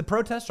 Because the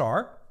protests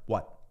are,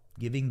 what?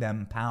 Giving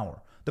them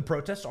power. The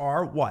protests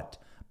are, what?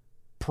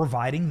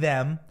 Providing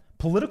them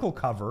political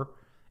cover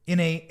in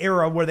an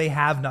era where they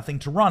have nothing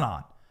to run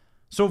on.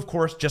 So, of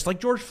course, just like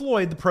George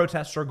Floyd, the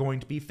protests are going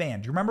to be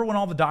fanned. Do you remember when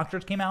all the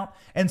doctors came out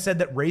and said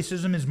that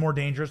racism is more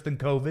dangerous than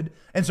COVID,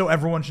 and so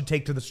everyone should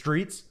take to the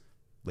streets?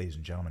 Ladies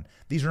and gentlemen,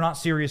 these are not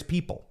serious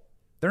people.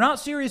 They're not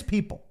serious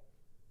people.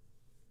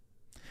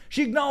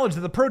 She acknowledged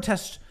that the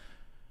protests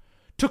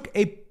took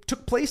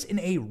place in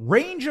a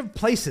range of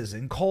places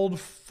and called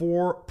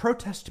for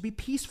protests to be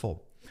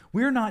peaceful.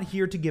 We're not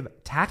here to give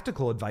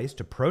tactical advice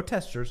to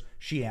protesters,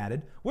 she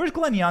added. Where's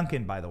Glenn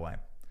Youngkin, by the way?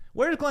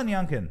 Where's Glenn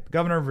Youngkin,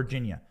 governor of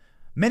Virginia?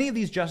 Many of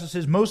these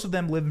justices, most of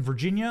them live in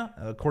Virginia,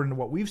 according to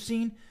what we've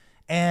seen.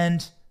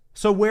 And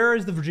so where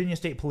is the Virginia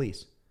State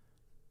Police?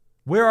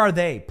 Where are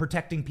they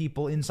protecting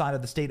people inside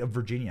of the state of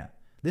Virginia?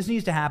 This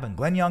needs to happen.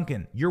 Glenn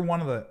Youngkin, you're one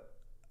of the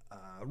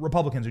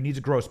Republicans who needs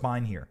to grow a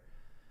spine here.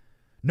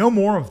 No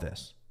more of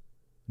this.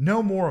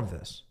 No more of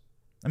this.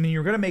 I mean,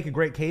 you're going to make a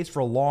great case for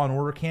a law and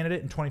order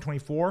candidate in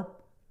 2024.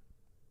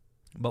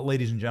 But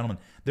ladies and gentlemen,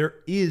 there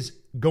is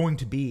going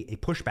to be a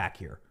pushback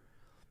here.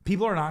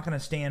 People are not going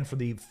to stand for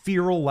the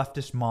feral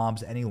leftist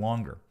mobs any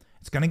longer.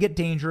 It's going to get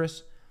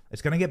dangerous.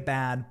 It's going to get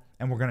bad.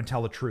 And we're going to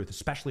tell the truth,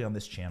 especially on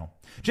this channel.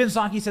 Jen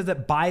Psaki says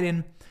that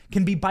Biden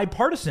can be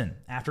bipartisan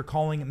after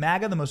calling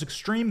MAGA the most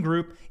extreme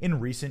group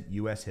in recent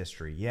U.S.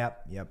 history.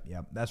 Yep.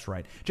 That's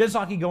right. Jen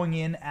Psaki going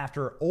in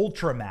after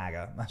ultra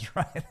MAGA. That's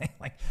right.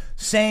 Like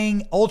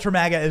saying ultra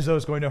MAGA as though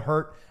it's going to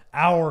hurt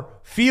our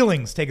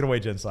feelings. Take it away,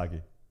 Jen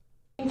Psaki.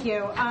 Thank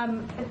you.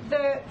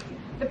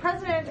 The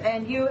president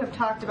and you have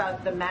talked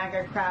about the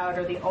MAGA crowd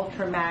or the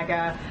ultra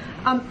MAGA.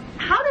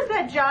 How does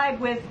that jibe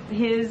with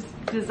his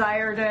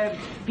desire to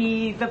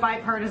be the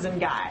bipartisan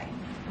guy?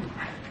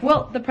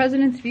 Well, the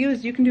president's view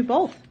is you can do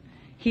both.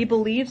 He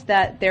believes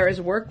that there is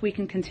work we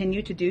can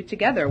continue to do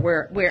together.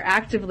 We're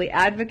actively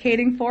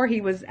advocating for. He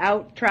was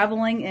out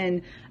traveling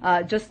in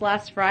just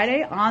last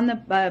Friday on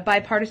the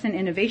Bipartisan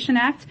Innovation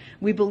Act.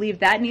 We believe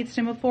that needs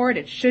to move forward.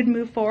 It should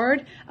move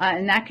forward,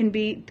 and that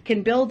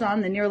can build on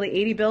the nearly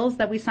 80 bills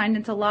that we signed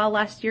into law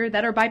last year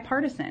that are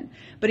bipartisan.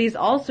 But he's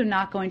also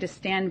not going to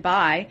stand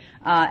by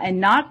and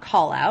not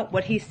call out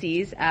what he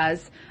sees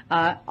as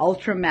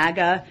ultra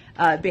MAGA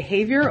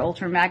behavior,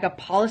 ultra MAGA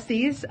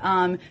policies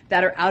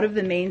that are out of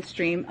the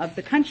mainstream of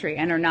the country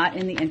and are not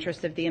in the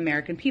interest of the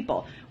American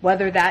people.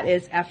 Whether that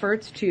is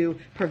efforts to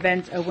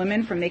prevent a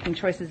woman from making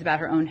choices about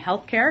her own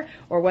health care,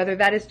 or whether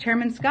that is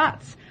Chairman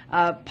Scott's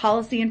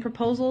policy and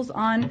proposals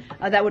on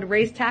that would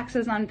raise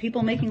taxes on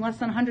people making less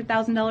than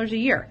 $100,000 a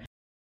year.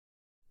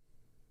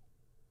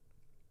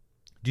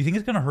 Do you think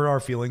it's going to hurt our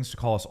feelings to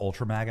call us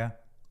ultra MAGA?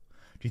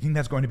 Do you think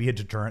that's going to be a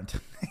deterrent?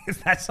 Is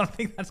that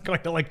something that's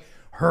going to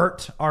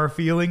hurt our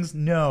feelings?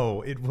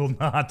 No, it will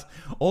not.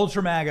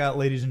 Ultra MAGA,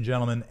 ladies and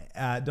gentlemen,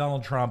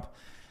 Donald Trump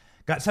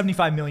got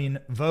 75 million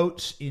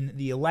votes in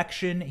the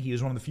election. He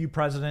is one of the few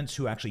presidents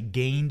who actually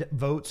gained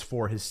votes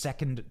for his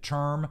second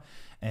term,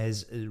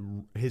 as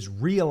his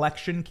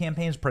re-election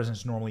campaigns.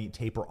 Presidents normally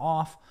taper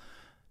off.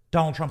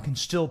 Donald Trump can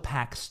still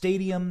pack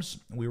stadiums.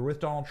 We were with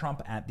Donald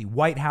Trump at the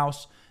White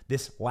House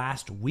this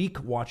last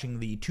week watching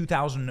the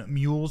 2,000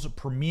 Mules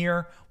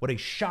premiere. What a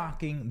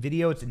shocking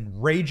video. It's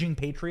enraging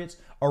patriots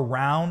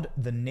around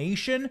the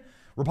nation.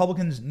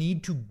 Republicans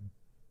need to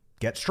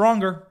get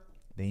stronger.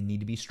 They need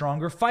to be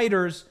stronger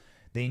fighters.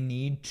 They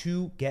need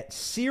to get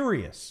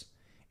serious.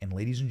 And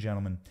ladies and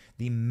gentlemen,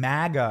 the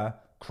MAGA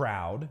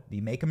crowd,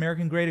 the Make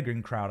America Great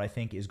Again crowd, I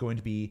think is going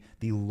to be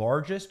the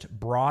largest,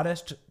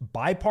 broadest,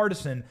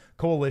 bipartisan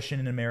coalition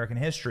in American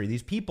history.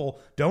 These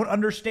people don't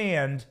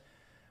understand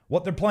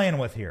what they're playing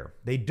with here.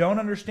 They don't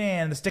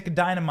understand the stick of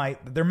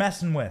dynamite that they're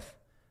messing with.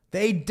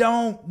 They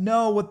don't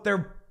know what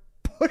they're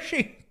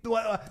pushing.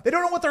 They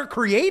don't know what they're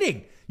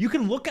creating. You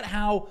can look at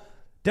how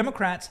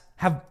Democrats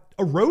have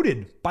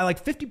eroded by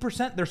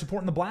 50% their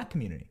support in the black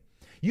community.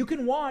 You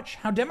can watch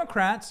how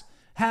Democrats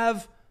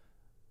have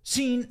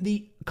seen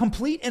the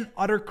complete and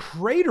utter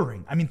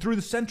cratering, through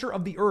the center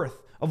of the earth,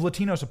 of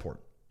Latino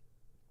support.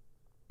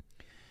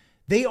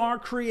 They are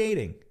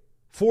creating,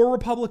 for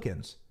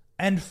Republicans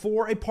and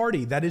for a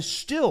party that is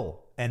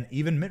still, and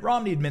even Mitt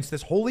Romney admits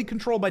this, wholly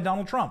controlled by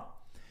Donald Trump,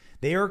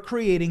 they are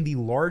creating the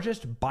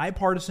largest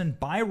bipartisan,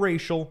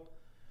 biracial,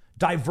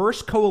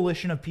 diverse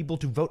coalition of people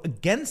to vote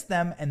against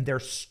them and their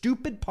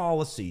stupid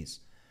policies.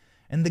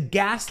 And the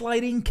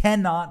gaslighting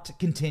cannot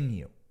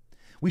continue.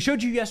 We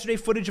showed you yesterday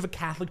footage of a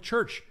Catholic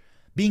church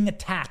being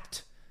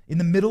attacked in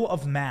the middle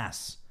of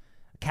Mass.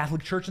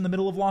 Catholic church in the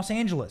middle of Los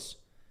Angeles.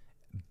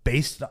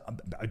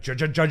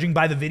 Judging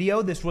by the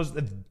video, this was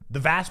the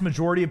vast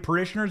majority of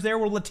parishioners there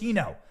were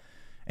Latino.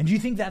 And do you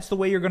think that's the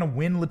way you're going to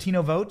win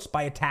Latino votes?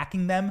 By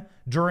attacking them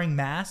during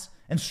Mass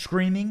and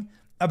screaming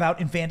about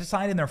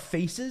infanticide in their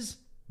faces?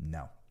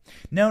 No.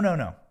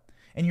 No.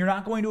 And you're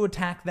not going to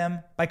attack them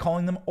by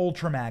calling them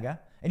ultra MAGA.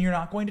 And you're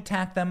not going to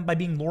attack them by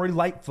being Lori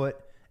Lightfoot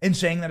and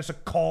saying that it's a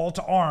call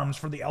to arms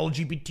for the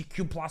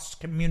LGBTQ plus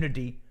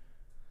community.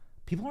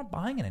 People aren't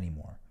buying it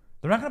anymore.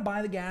 They're not going to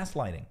buy the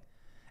gaslighting.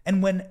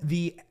 And when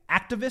the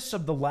activists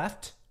of the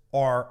left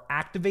are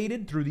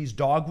activated through these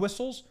dog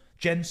whistles,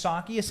 Jen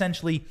Psaki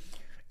essentially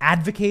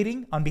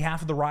advocating on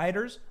behalf of the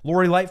rioters,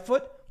 Lori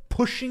Lightfoot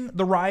pushing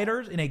the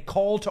rioters in a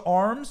call to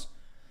arms,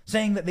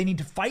 saying that they need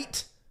to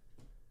fight,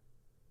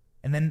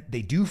 and then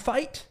they do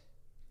fight,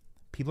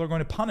 people are going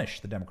to punish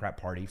the Democrat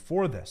Party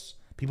for this.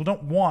 People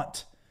don't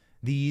want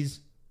these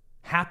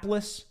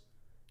hapless,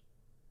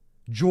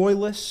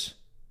 joyless,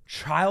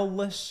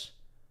 childless,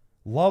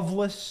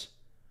 loveless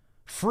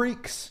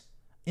freaks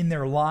in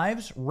their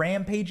lives,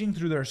 rampaging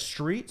through their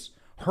streets,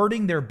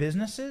 hurting their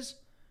businesses.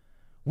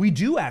 We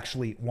do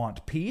actually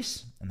want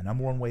peace, and the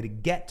number one way to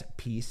get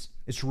peace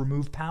is to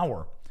remove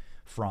power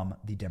from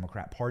the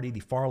Democrat Party, the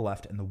far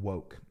left, and the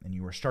woke. And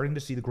you are starting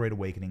to see the Great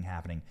Awakening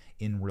happening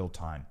in real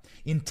time.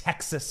 In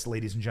Texas,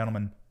 ladies and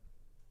gentlemen,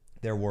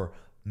 there were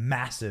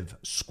massive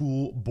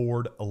school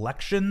board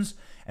elections,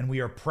 and we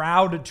are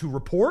proud to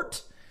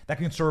report that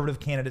conservative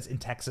candidates in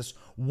Texas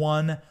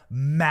won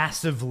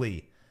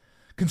massively.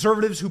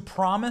 Conservatives who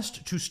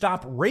promised to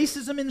stop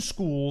racism in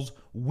schools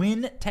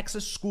win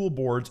Texas school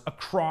boards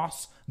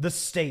across the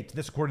state.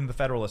 This according to the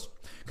Federalist.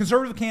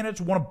 Conservative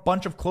candidates won a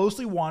bunch of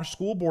closely watched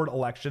school board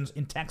elections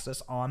in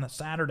Texas on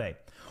Saturday.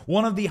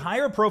 One of the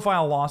higher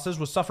profile losses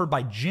was suffered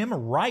by Jim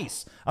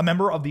Rice, a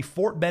member of the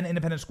Fort Bend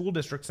Independent School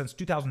District since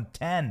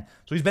 2010.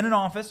 So he's been in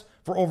office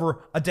for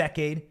over a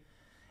decade,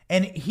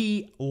 and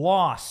he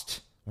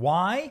lost.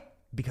 Why?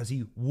 Because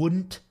he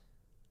wouldn't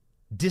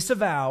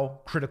disavow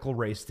critical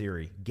race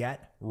theory.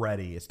 Get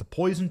ready. It's the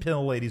poison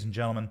pill, ladies and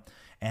gentlemen,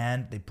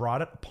 and they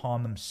brought it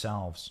upon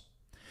themselves.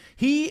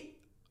 He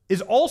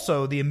is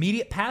also the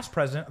immediate past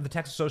president of the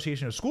Texas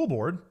Association of School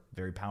Board,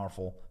 very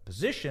powerful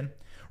position.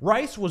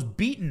 Rice was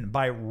beaten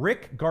by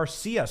Rick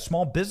Garcia,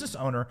 small business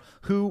owner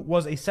who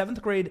was a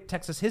 7th grade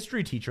Texas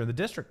history teacher in the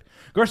district.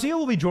 Garcia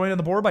will be joined on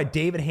the board by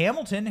David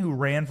Hamilton, who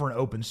ran for an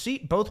open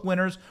seat. Both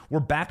winners were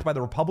backed by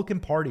the Republican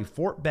Party.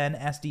 Fort Bend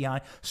SDI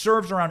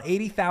serves around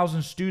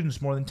 80,000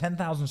 students, more than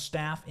 10,000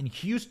 staff in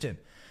Houston.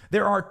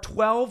 There are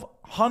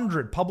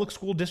 1,200 public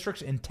school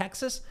districts in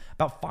Texas,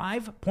 about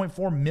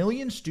 5.4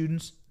 million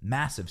students,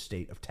 massive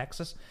state of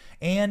Texas,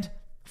 and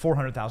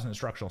 400,000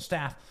 instructional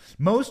staff.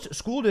 Most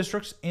school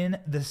districts in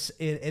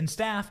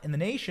staff in the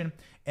nation,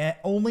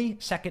 only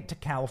second to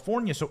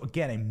California. So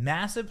again, a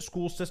massive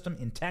school system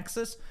in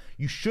Texas.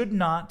 You should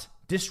not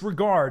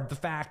disregard the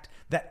fact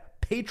that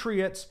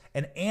patriots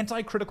and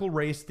anti-critical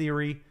race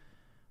theory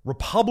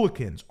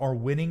Republicans are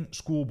winning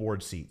school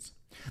board seats.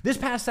 This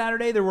past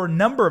Saturday, there were a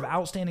number of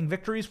outstanding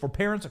victories for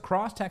parents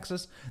across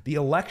Texas. The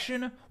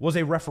election was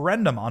a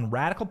referendum on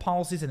radical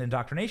policies and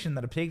indoctrination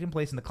that have taken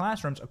place in the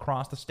classrooms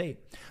across the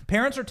state.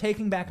 Parents are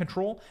taking back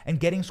control and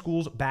getting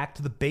schools back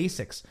to the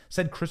basics,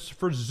 said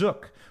Christopher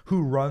Zook,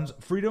 who runs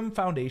Freedom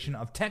Foundation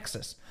of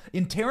Texas.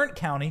 In Tarrant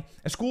County,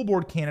 a school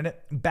board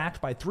candidate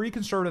backed by 3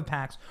 conservative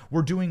PACs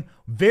were doing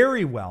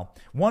very well.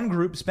 One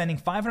group spending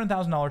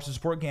 $500,000 to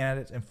support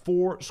candidates in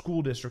 4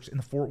 school districts in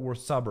the Fort Worth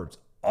suburbs.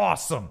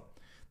 Awesome.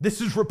 This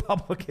is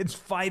Republicans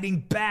fighting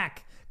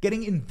back,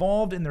 getting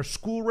involved in their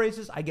school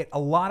races. I get a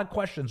lot of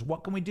questions.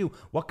 What can we do?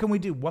 What can we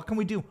do? What can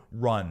we do?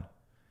 Run.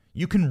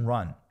 You can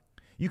run.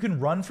 You can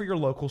run for your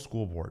local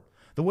school board.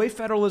 The way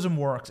federalism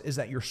works is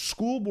that your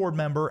school board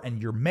member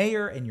and your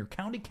mayor and your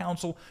county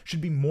council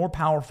should be more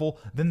powerful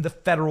than the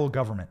federal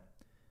government.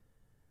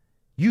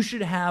 You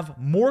should have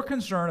more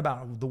concern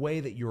about the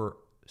way that your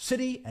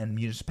city and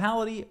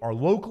municipality are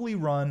locally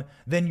run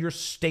than your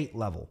state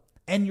level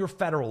and your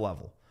federal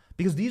level.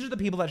 Because these are the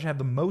people that should have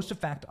the most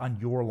effect on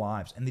your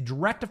lives and the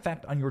direct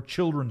effect on your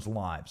children's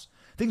lives.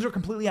 Things are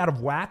completely out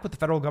of whack with the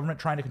federal government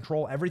trying to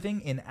control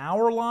everything in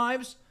our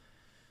lives.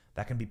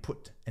 That can be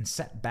put and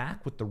set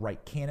back with the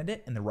right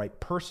candidate and the right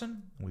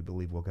person. We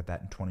believe we'll get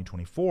that in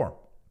 2024.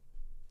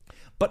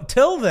 But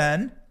till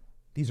then,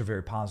 these are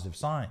very positive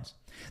signs.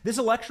 This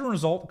election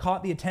result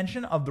caught the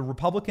attention of the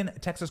Republican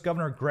Texas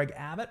Governor Greg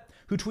Abbott,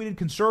 who tweeted,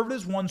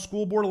 "Conservatives won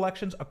school board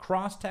elections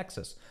across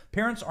Texas.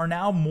 Parents are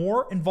now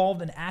more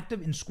involved and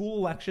active in school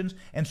elections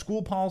and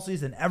school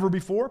policies than ever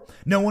before.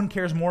 No one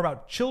cares more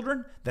about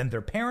children than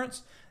their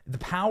parents. The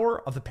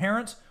power of the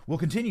parents will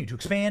continue to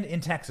expand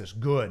in Texas."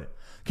 Good.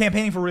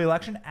 Campaigning for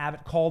re-election,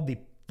 Abbott called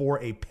for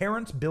a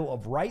Parents' Bill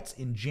of Rights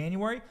in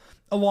January,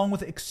 along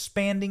with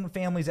expanding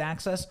families'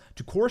 access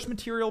to course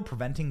material,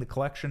 preventing the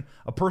collection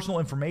of personal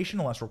information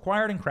unless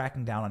required, and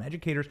cracking down on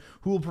educators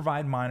who will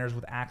provide minors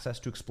with access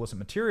to explicit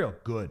material.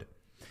 Good.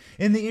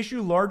 In the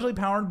issue largely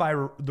powered by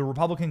the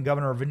Republican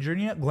governor of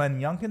Virginia, Glenn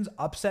Youngkin's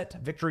upset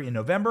victory in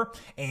November,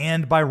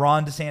 and by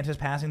Ron DeSantis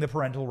passing the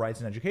parental rights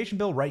and education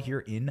bill right here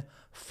in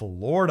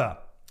Florida.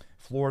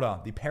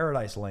 Florida, the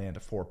paradise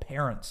land for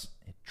parents.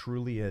 It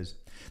truly is.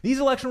 These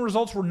election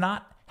results were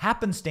not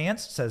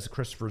happenstance, says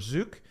Christopher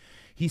Zook.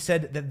 He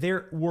said that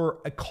there were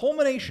a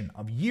culmination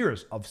of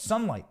years of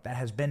sunlight that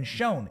has been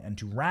shown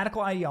into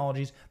radical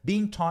ideologies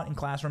being taught in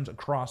classrooms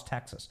across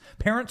Texas.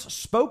 Parents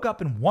spoke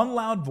up in one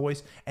loud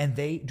voice, and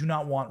they do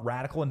not want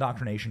radical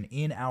indoctrination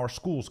in our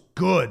schools.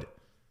 Good.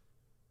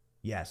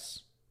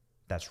 Yes,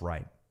 that's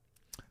right.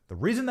 The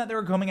reason that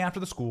they're coming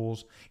after the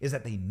schools is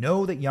that they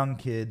know that young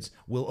kids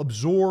will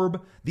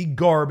absorb the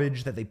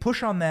garbage that they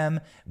push on them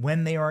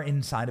when they are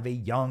inside of a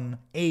young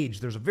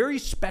age. There's a very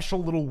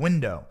special little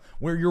window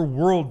where your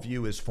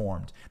worldview is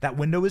formed. That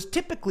window is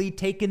typically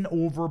taken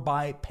over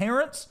by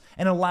parents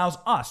and allows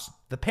us,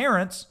 the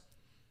parents,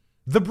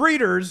 the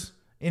breeders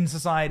in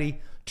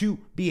society, to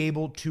be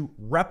able to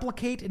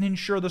replicate and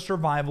ensure the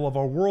survival of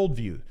our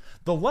worldview.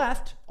 The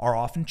left are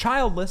often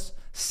childless,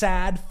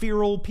 sad,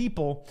 feral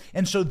people,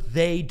 and so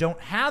they don't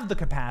have the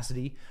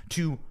capacity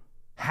to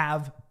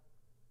have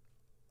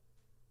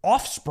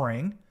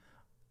offspring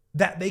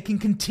that they can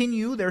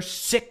continue their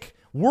sick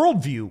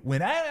worldview.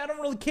 When I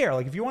don't really care.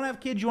 Like, if you want to have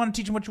kids, you want to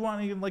teach them what you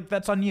want, like,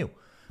 that's on you.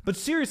 But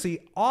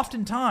seriously,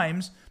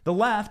 oftentimes the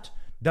left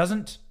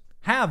doesn't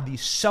have the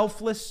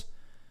selfless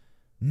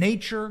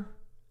nature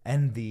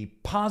and the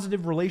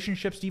positive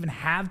relationships to even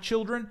have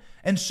children,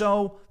 and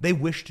so they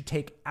wish to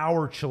take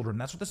our children.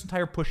 That's what this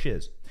entire push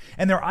is.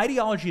 And their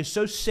ideology is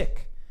so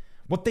sick.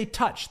 What they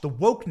touch, the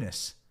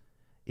wokeness,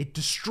 it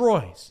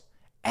destroys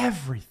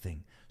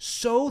everything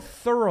so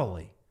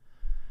thoroughly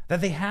that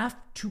they have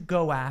to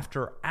go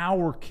after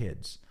our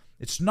kids.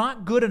 It's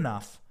not good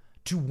enough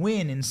to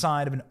win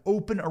inside of an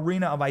open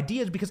arena of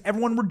ideas because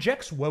everyone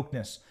rejects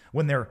wokeness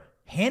when they're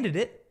handed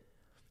it.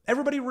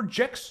 Everybody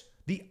rejects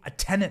the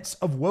tenets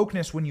of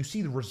wokeness when you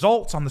see the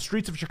results on the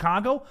streets of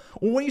Chicago,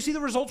 or when you see the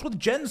results with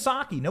Jen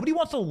Psaki. Nobody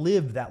wants to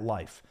live that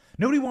life.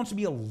 Nobody wants to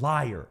be a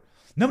liar.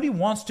 Nobody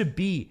wants to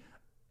be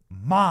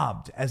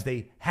mobbed as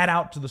they head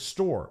out to the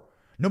store.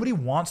 Nobody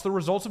wants the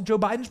results of Joe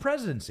Biden's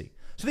presidency.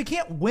 So they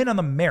can't win on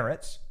the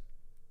merits,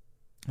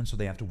 and so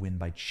they have to win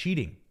by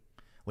cheating.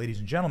 Ladies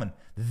and gentlemen,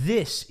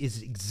 this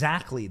is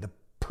exactly the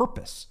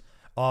purpose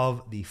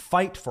of the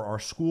fight for our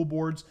school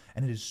boards,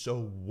 and it is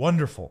so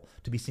wonderful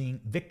to be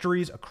seeing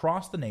victories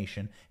across the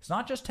nation. It's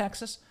not just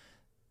Texas.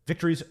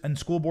 Victories in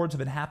school boards have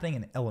been happening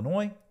in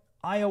Illinois,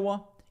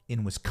 Iowa,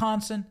 in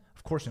Wisconsin,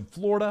 of course in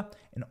Florida,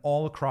 and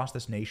all across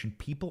this nation.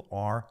 People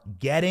are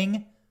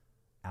getting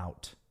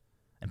out,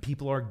 and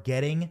people are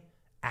getting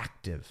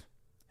active,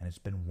 and it's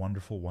been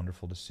wonderful,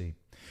 wonderful to see.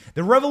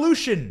 The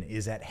revolution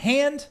is at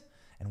hand,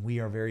 and we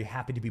are very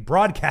happy to be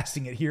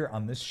broadcasting it here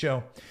on this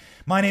show.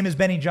 My name is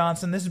Benny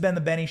Johnson. This has been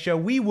The Benny Show.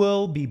 We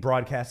will be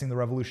broadcasting the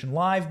revolution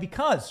live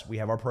because we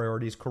have our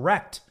priorities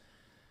correct.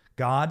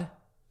 God,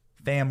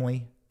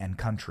 family, and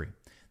country.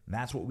 And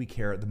that's what we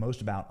care the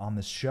most about on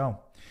this show.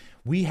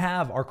 We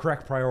have our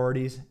correct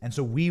priorities, and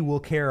so we will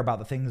care about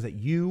the things that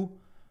you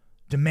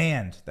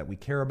demand that we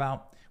care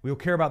about. We will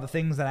care about the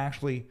things that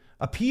actually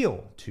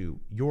appeal to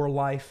your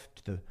life,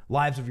 to the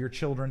lives of your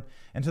children,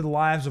 and to the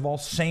lives of all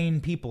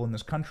sane people in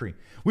this country.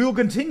 We will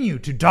continue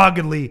to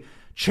doggedly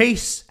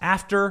chase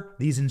after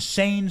these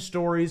insane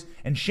stories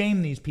and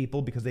shame these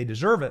people because they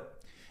deserve it.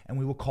 And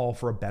we will call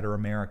for a better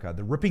America,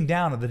 the ripping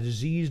down of the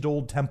diseased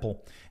old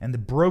temple and the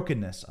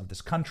brokenness of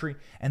this country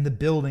and the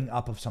building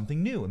up of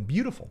something new and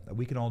beautiful that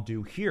we can all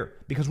do here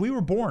because we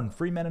were born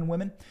free men and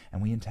women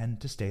and we intend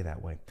to stay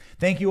that way.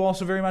 Thank you all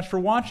so very much for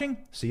watching.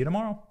 See you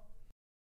tomorrow.